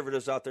some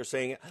conservatives out there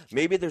saying it.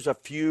 Maybe there's a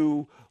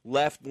few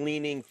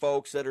left-leaning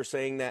folks that are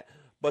saying that.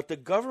 But the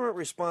government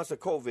response to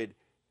COVID,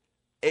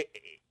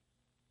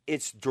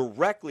 it's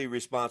directly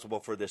responsible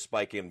for this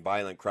spike in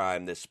violent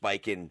crime, this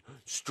spike in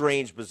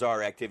strange,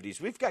 bizarre activities.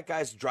 We've got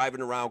guys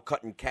driving around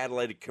cutting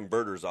catalytic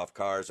converters off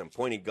cars and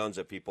pointing guns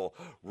at people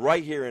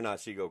right here in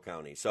Otsego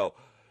County. So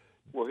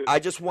I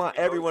just want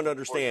everyone to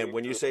understand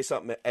when you say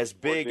something as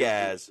big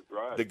as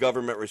the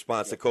government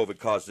response to COVID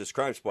caused this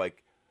crime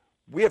spike,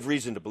 we have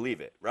reason to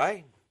believe it,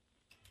 right?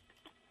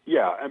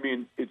 Yeah, I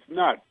mean, it's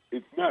not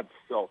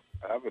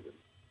self-evident.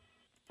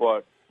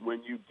 But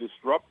when you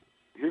disrupt,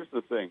 here's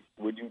the thing,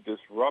 when you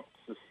disrupt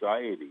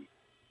society,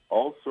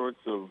 all sorts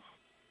of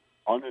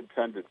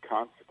unintended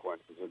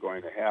consequences are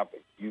going to happen.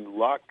 You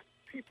lock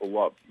people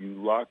up.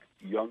 You lock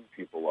young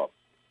people up.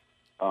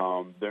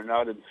 They're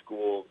not in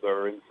school.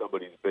 They're in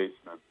somebody's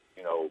basement,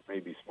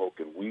 maybe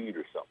smoking weed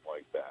or something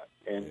like that.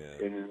 And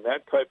in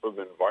that type of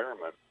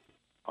environment,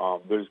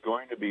 there's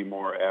going to be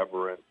more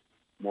aberrant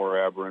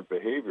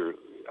behavior.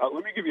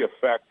 Let me give you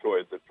a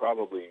factoid that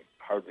probably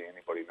hardly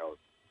anybody knows.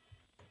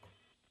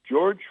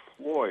 George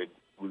Floyd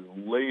was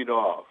laid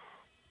off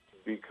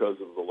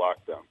because of the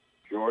lockdown.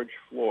 George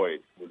Floyd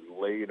was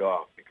laid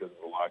off because of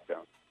the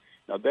lockdown.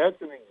 Now, that's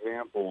an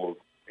example of,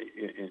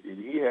 and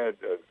he had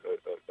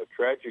a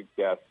tragic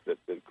death that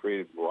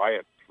created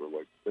riots for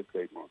like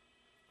 6-8 months.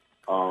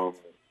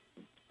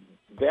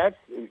 That's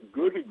a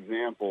good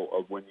example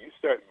of when you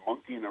start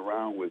monkeying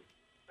around with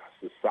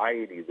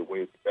society the way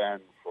it's been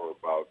for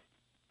about,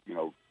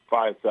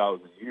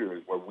 5,000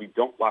 years, where we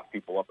don't lock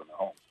people up in the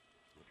home.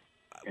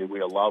 And we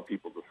allow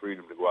people the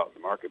freedom to go out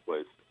in the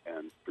marketplace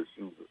and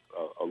pursue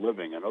a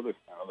living and other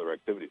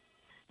activities.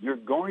 You're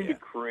going to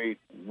create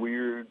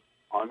weird,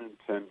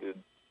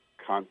 unintended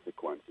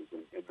consequences.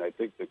 And I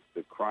think that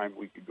the crime,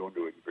 we could go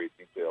into it in great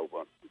detail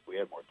if we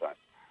had more time.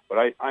 But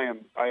I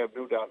have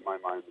no doubt in my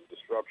mind the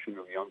disruption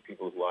of young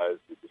people's lives,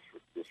 the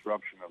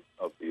disruption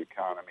of the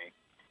economy,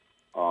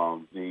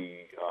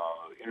 the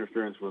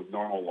interference with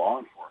normal law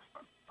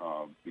enforcement,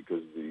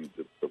 because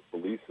the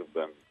police have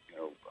been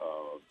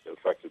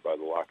affected by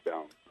the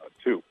lockdown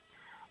too,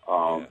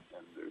 and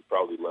they're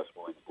probably less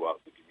willing to go out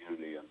in the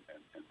community and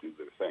do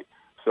their thing.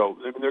 So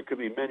there could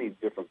be many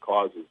different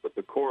causes, but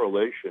the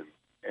correlation,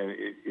 and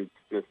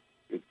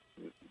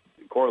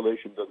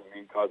correlation doesn't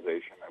mean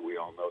causation, and we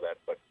all know that,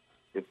 but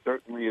it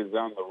certainly is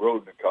on the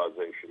road to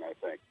causation, I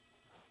think.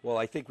 Well,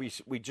 I think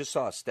we just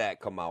saw a stat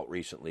come out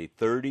recently: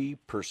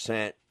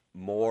 30%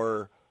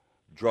 more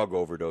drug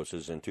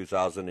overdoses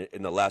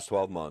in the last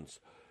 12 months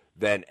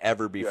than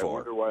ever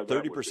before.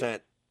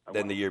 30%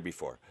 than the year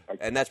before.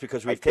 And that's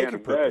because we've taken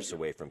purpose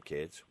away from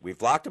kids.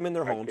 We've locked them in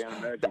their homes.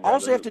 All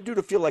they have to do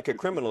to feel like a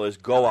criminal is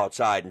go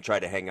outside and try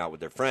to hang out with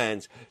their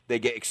friends. They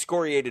get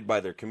excoriated by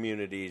their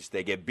communities.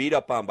 They get beat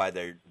up on by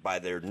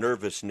their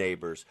nervous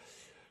neighbors.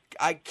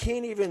 I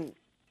can't even.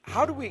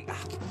 How do we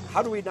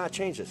not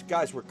change this?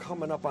 Guys, we're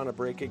coming up on a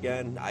break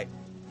again.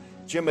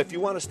 Jim, if you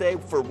want to stay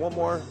for one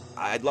more,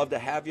 I'd love to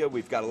have you.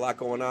 We've got a lot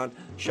going on.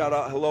 Shout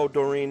out, hello,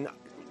 Doreen,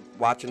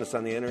 watching us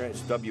on the internet.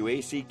 It's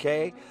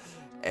WACK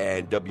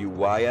and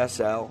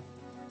WYSL.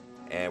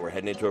 And we're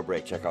heading into a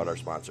break. Check out our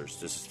sponsors.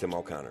 This is Tim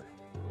O'Connor.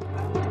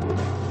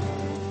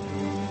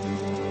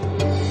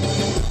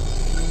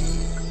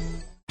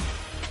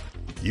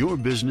 Your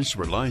business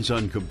relies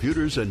on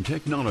computers and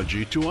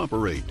technology to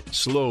operate.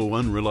 Slow,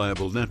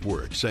 unreliable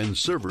networks and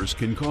servers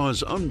can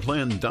cause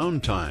unplanned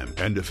downtime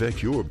and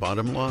affect your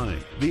bottom line.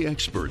 The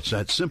experts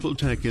at Simple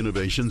Tech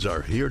Innovations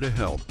are here to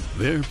help.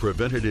 Their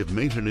preventative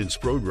maintenance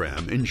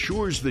program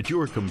ensures that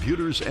your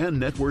computers and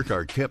network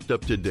are kept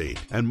up to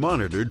date and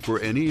monitored for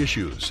any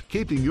issues,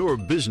 keeping your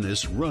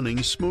business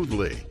running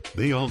smoothly.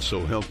 They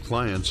also help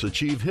clients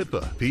achieve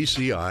HIPAA,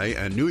 PCI,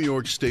 and New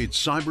York State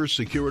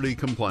cybersecurity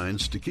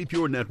compliance to keep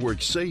your network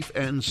safe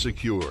and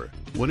secure.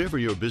 Whatever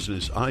your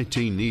business IT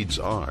needs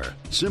are,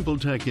 Simple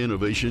Tech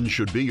Innovation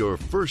should be your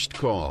first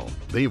call.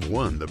 They've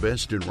won the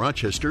best in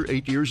Rochester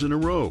 8 years in a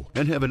row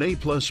and have an A+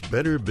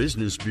 Better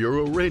Business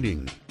Bureau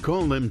rating.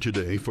 Call them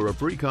today for a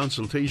free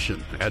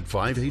consultation at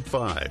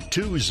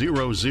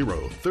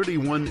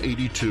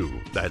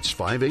 585-200-3182. That's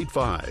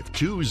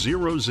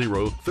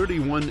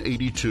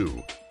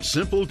 585-200-3182.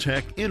 Simple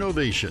Tech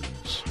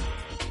Innovations.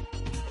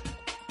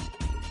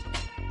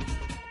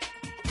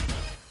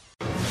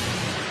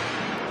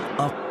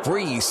 A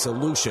free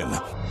solution.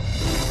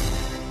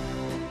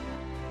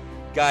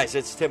 Guys,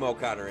 it's Tim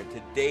O'Connor, and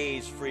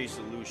today's free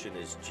solution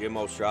is Jim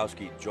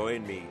Ostrowski.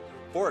 Join me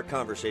for a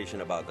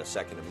conversation about the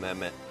Second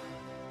Amendment,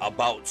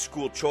 about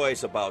school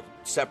choice, about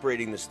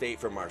separating the state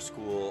from our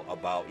school,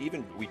 about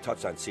even we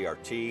touched on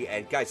CRT.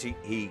 And guys,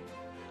 he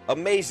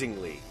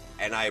amazingly,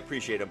 and I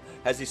appreciate him,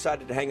 has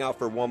decided to hang out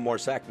for one more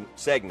segment.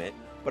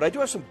 But I do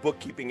have some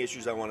bookkeeping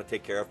issues I want to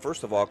take care of.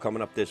 First of all,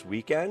 coming up this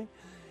weekend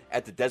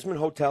at the Desmond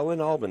Hotel in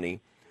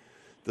Albany,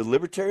 the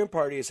Libertarian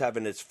Party is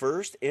having its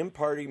first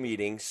in-party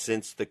meeting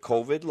since the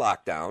COVID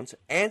lockdowns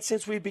and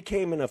since we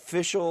became an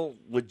official,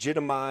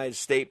 legitimized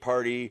state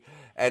party.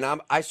 And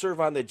I serve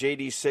on the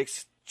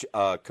JD6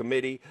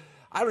 committee.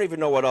 I don't even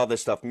know what all this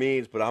stuff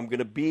means, but I'm going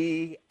to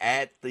be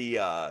at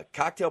the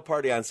cocktail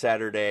party on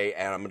Saturday,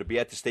 and I'm going to be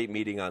at the state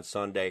meeting on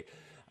Sunday.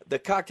 The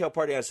cocktail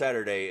party on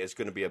Saturday is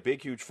going to be a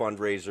big, huge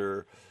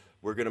fundraiser.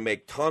 We're going to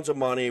make tons of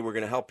money. We're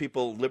going to help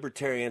people,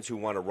 libertarians who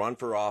want to run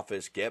for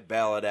office, get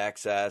ballot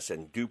access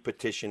and do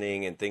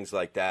petitioning and things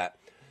like that.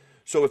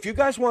 So if you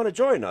guys want to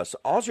join us,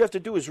 all you have to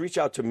do is reach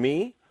out to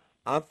me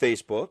on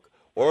Facebook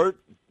or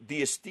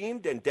the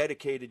esteemed and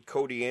dedicated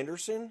Cody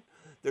Anderson.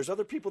 There's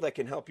other people that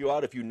can help you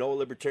out if you know a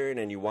libertarian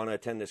and you want to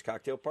attend this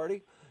cocktail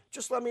party.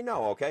 Just let me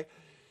know, okay?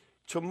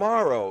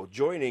 Tomorrow,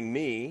 joining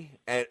me,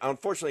 and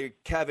unfortunately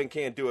Kevin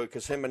can't do it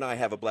because him and I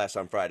have a blast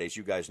on Fridays.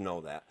 You guys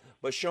know that.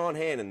 But Sean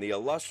Hannon, the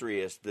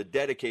illustrious, the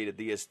dedicated,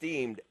 the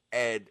esteemed,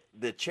 and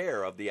the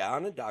chair of the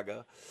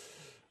Onondaga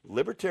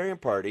Libertarian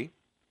Party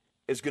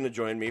is going to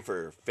join me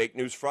for Fake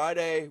News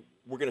Friday.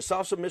 We're going to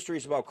solve some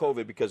mysteries about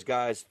COVID because,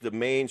 guys, the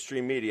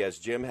mainstream media, as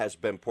Jim has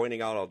been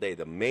pointing out all day,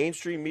 the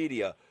mainstream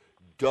media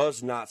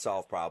does not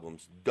solve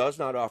problems, does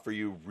not offer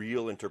you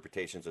real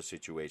interpretations of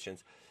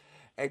situations.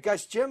 And,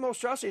 guys, Jim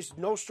Ostrowski is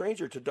no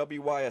stranger to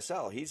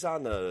WYSL. He's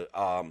on the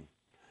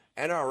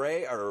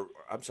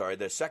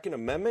the Second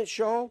Amendment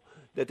show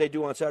that they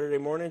do on Saturday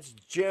mornings.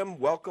 Jim,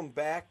 welcome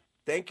back.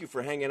 Thank you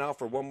for hanging out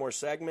for one more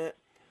segment.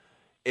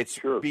 It's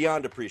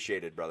beyond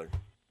appreciated, brother.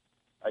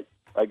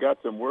 I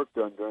got some work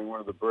done during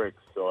one of the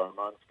breaks, so I'm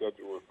on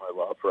schedule with my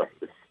law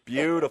practice.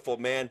 Beautiful,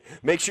 man.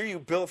 Make sure you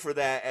bill for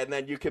that, and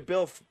then you can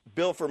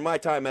bill for my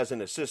time as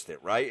an assistant,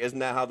 right? Isn't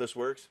that how this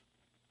works?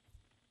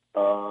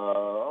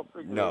 I'll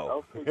figure it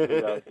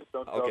out. Just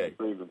don't tell the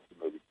grievance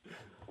committee.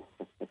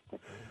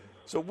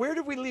 So where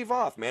did we leave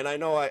off, man? I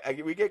know I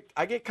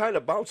get kind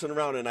of bouncing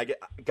around, and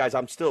guys,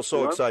 I'm still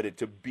so excited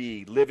to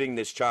be living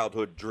this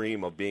childhood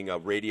dream of being a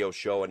radio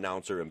show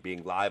announcer and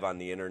being live on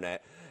the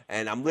internet,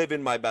 and I'm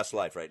living my best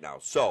life right now.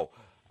 So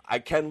I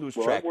can lose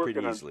track pretty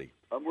easily.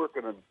 I'm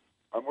working on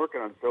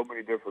so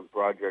many different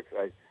projects.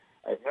 I've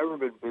never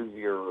been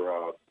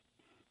busier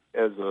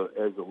as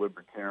a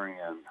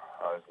libertarian.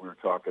 As we were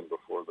talking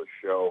before the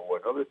show,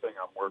 another thing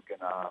I'm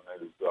working on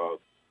is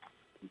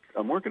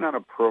I'm working on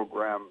a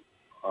program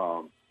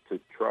to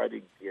try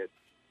to get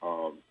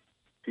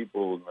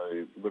people in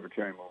the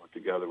libertarian movement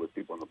together with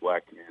people in the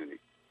black community.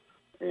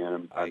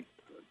 And I'm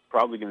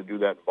probably going to do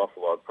that in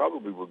Buffalo. I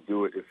probably will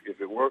do it.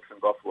 If it works in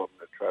Buffalo, I'm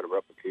going to try to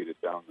replicate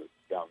it down the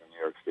New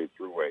York State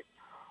Thruway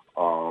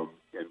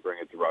and bring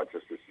it to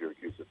Rochester,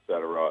 Syracuse,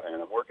 etc.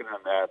 And I'm working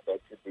on that.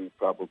 That should be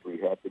probably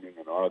happening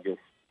in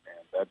August.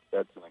 And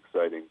that's an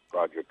exciting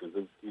project because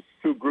there's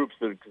two groups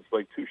that it's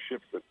like two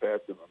ships that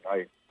pass in the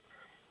night.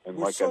 And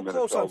we're so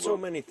close on so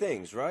many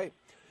things, right?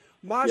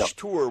 Maj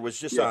Tour was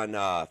just on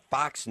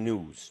Fox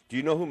News. Do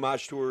you know who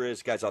Maj Tour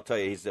is? Guys, I'll tell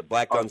you, he's the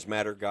Black Guns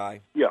Matter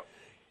guy. Yeah.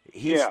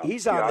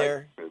 He's on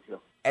there,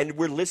 and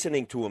we're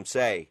listening to him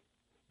say,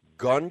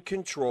 gun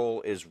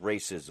control is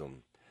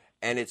racism.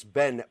 And it's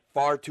been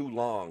far too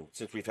long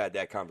since we've had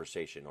that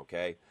conversation,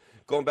 okay?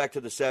 Going back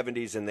to the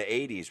 70s and the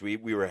 80s, we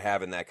were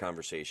having that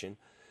conversation.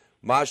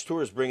 Maj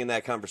Tour is bringing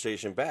that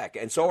conversation back.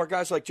 And so are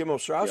guys like Jim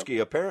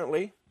Ostrowski,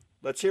 apparently.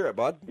 Let's hear it,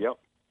 bud. Yep.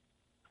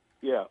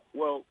 Yeah,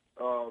 well,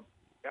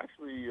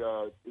 Actually,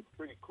 it's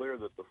pretty clear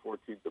that the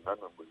 14th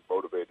Amendment was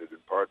motivated in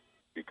part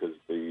because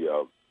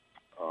the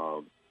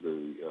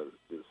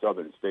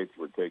southern states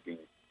were taking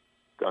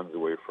guns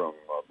away from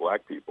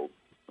black people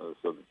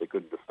so that they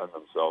couldn't defend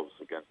themselves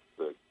against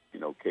the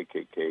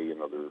KKK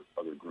and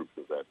other groups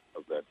of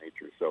that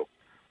nature. So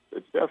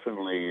it's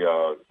definitely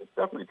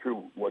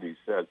true what he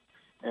said,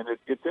 and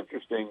it's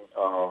interesting.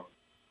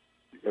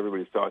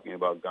 Everybody's talking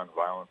about gun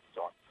violence and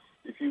so on.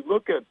 If you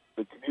look at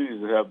the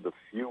communities that have the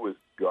fewest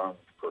guns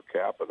per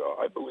capita,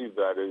 I believe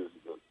that is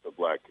the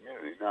black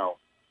community. Now,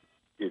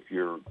 if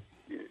you're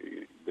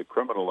the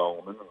criminal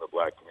element in the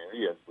black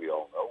community, as we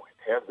all know,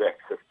 has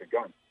access to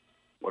guns.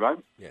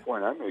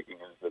 Point I'm making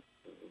is that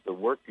the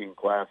working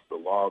class, the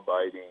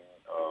law-abiding,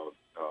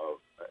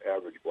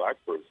 average black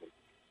person,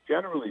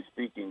 generally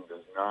speaking,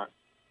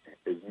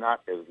 is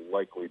not as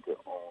likely to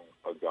own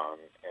a gun.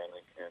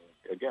 And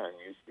again,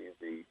 you see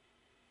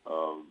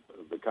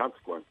the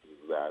consequences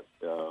of that.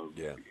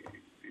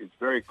 It's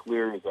very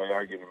clear, as I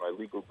argued in my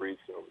legal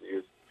briefs over the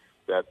years,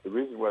 that the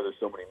reason why there's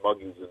so many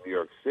muggings in New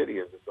York City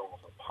is it's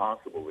almost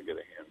impossible to get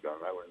a handgun.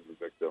 I was the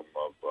victim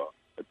of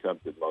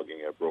attempted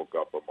mugging. I broke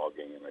up a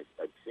mugging, and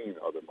I've seen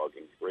other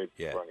muggings right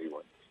in front of you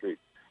on the street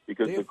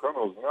because the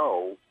criminals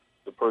know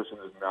the person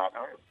is not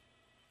armed.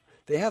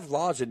 They have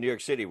laws in New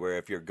York City where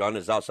if your gun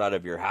is outside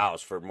of your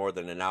house for more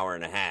than an hour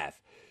and a half,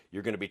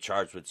 you're going to be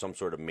charged with some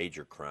sort of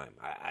major crime.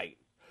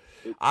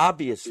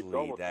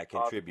 Obviously, that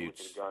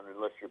contributes to gun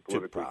unless you're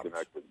politically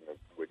connected, in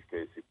which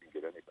case you can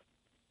get anything.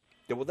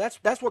 Yeah, well,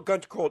 that's what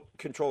gun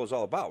control is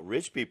all about.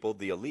 Rich people,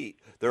 the elite,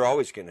 they're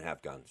always going to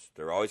have guns.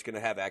 They're always going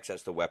to have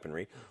access to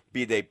weaponry.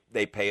 Be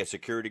they pay a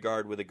security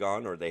guard with a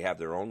gun or they have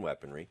their own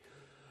weaponry.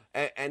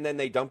 And then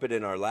they dump it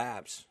in our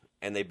laps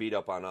and they beat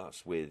up on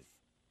us with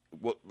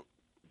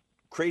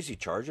crazy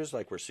charges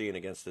like we're seeing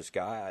against this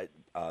guy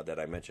that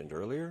I mentioned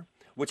earlier,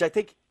 which I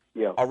think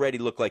already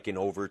look like an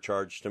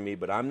overcharge to me,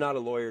 but I'm not a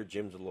lawyer.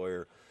 Jim's a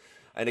lawyer.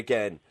 And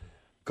again,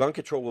 gun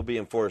control will be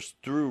enforced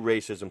through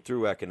racism,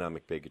 through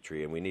economic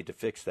bigotry, and we need to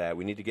fix that.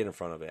 We need to get in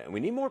front of it. And we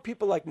need more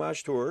people like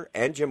Maj Toure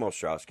and Jim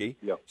Ostrowski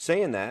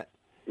saying that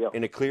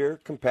in a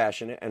clear,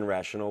 compassionate, and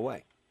rational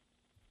way.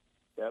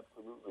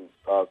 Absolutely.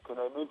 Can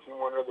I mention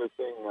one other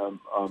thing I'm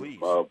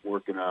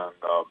working on?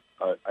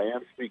 I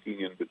am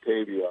speaking in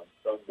Batavia on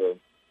Sunday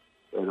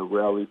at a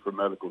rally for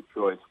medical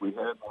choice. We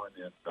had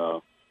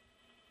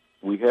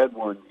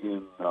one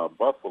in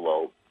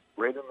Buffalo,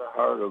 right in the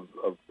heart of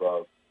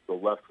the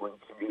left-wing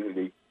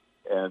community,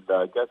 and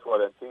guess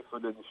what?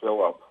 Antifa didn't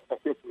show up.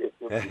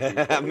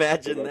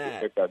 Imagine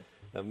that.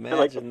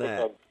 Imagine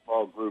that.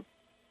 Small group.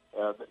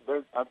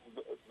 They're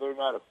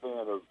not a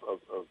fan of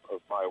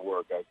my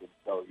work, I can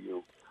tell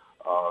you.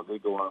 They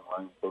go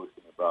online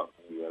posting about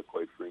me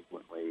quite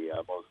frequently,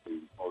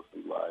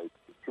 mostly lies.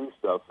 The true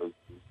stuff is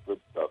good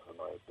stuff, in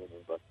my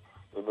opinion, but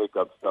they make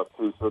up stuff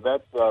too. So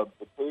that's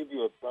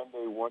Batavia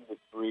Sunday 1 to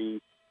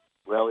 3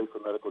 rally for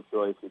medical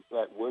choice. It's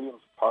at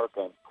Williams Park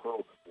on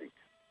Pearl Street.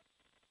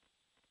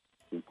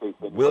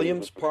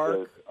 Williams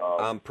Park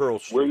on Pearl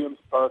Street. Williams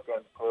Park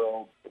on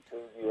Pearl,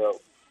 Batavia.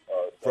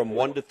 From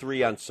 1 to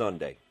 3 on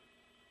Sunday.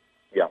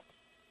 Yeah.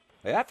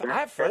 I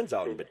have friends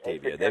out in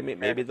Batavia.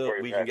 Maybe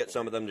we can get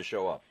some of them to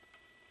show up.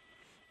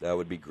 That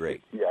would be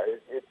great. Yeah,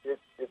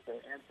 it's an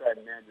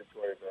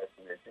anti-mandatory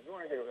vaccination. If you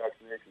want to get a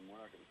vaccination,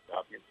 we're not going to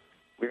stop you.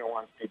 We don't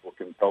want people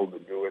compelled to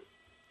do it.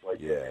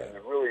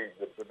 And really,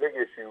 the big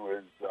issue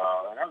is,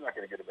 and I'm not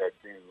going to get a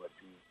vaccine unless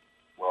you,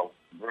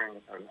 bring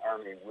an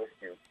army with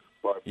you.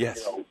 But,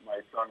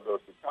 my son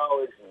goes to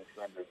college, and his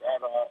son does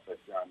that off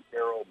at John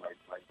Carroll.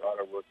 My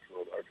daughter works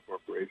for a large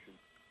corporation.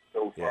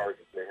 So far,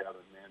 they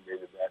haven't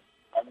mandated that.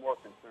 I'm more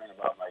concerned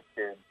about my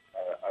kids.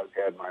 I've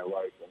had my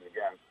life, and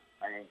again,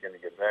 I ain't going to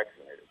get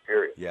vaccinated,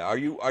 period. Yeah, are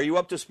you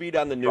up to speed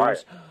on the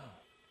news?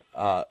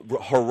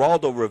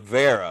 Geraldo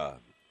Rivera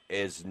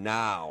is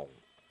now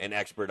an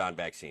expert on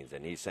vaccines,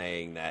 and he's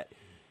saying that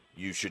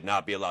you should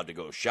not be allowed to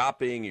go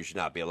shopping, you should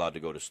not be allowed to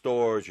go to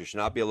stores, you should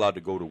not be allowed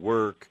to go to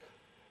work.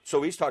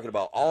 So he's talking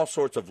about all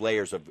sorts of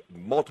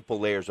multiple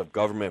layers of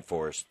government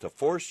force to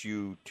force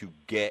you to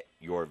get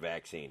your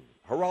vaccine.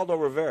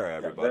 Geraldo Rivera,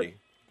 everybody.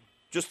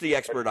 Just the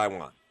expert I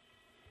want.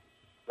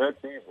 That's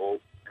evil,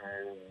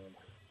 and,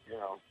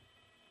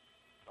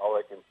 all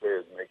I can say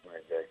is make my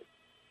day.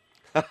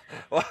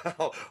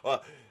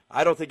 Well,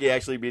 I don't think he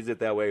actually means it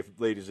that way,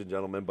 ladies and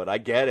gentlemen, but I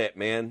get it,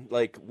 man.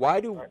 Like, how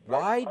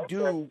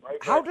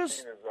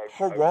does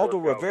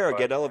Geraldo Rivera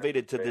get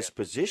elevated to this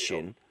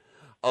position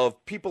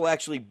of people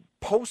actually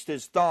post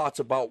his thoughts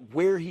about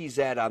where he's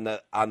at on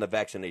the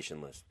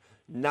vaccination list?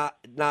 Not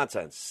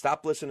nonsense.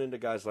 Stop listening to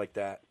guys like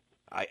that.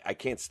 I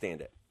can't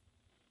stand it.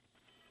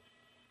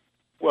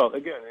 Well,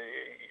 again,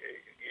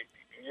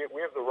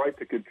 we have the right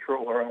to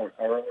control our own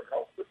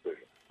health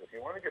decisions. If you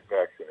want to get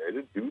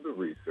vaccinated, do the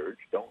research.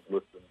 Don't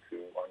listen to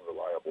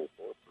unreliable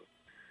sources.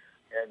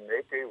 And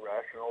make a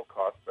rational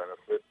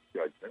cost-benefit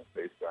judgment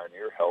based on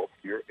your health,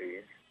 your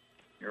age,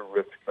 your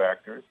risk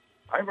factors.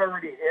 I've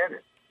already had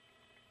it.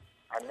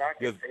 I'm not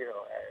going to,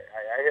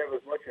 I have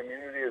as much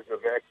immunity as the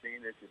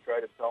vaccine. If you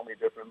try to tell me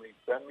differently,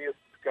 send me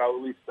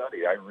scholarly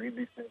study. I read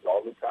these things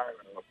all the time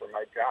for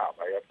my job.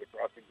 I have to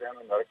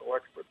cross-examine medical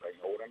experts. I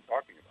know what I'm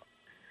talking about.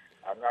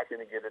 I'm not going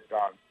to get it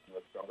done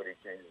unless somebody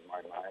changes my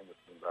mind with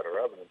some better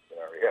evidence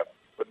than I already have.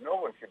 But no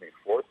one should be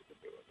forced to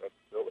do it. That's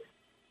silly.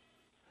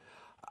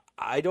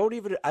 I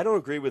don't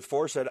agree with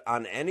force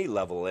on any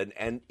level,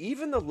 and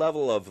even the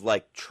level of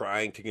like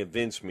trying to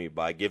convince me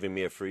by giving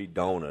me a free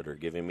donut or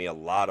giving me a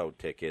lotto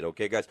ticket.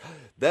 Okay, guys,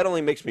 that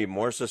only makes me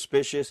more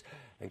suspicious.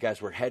 And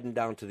guys, we're heading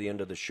down to the end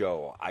of the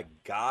show. I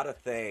gotta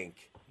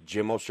thank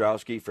Jim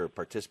Ostrowski for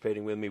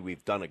participating with me.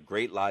 We've done a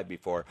great live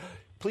before.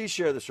 Please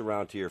share this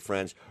around to your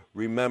friends.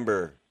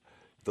 Remember,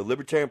 the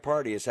Libertarian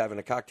Party is having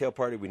a cocktail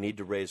party. We need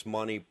to raise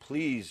money.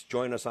 Please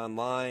join us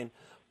online.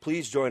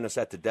 Please join us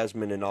at the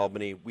Desmond in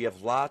Albany. We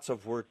have lots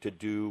of work to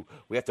do.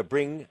 We have to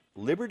bring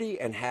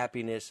liberty and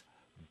happiness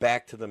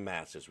back to the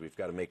masses. We've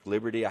got to make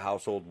liberty a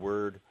household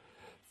word.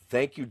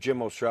 Thank you, Jim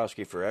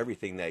Ostrowski, for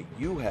everything that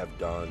you have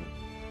done.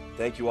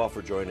 Thank you all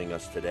for joining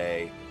us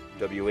today.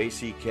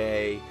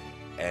 WACK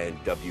and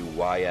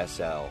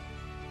WYSL.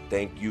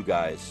 Thank you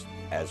guys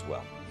as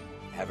well.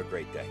 Have a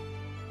great day.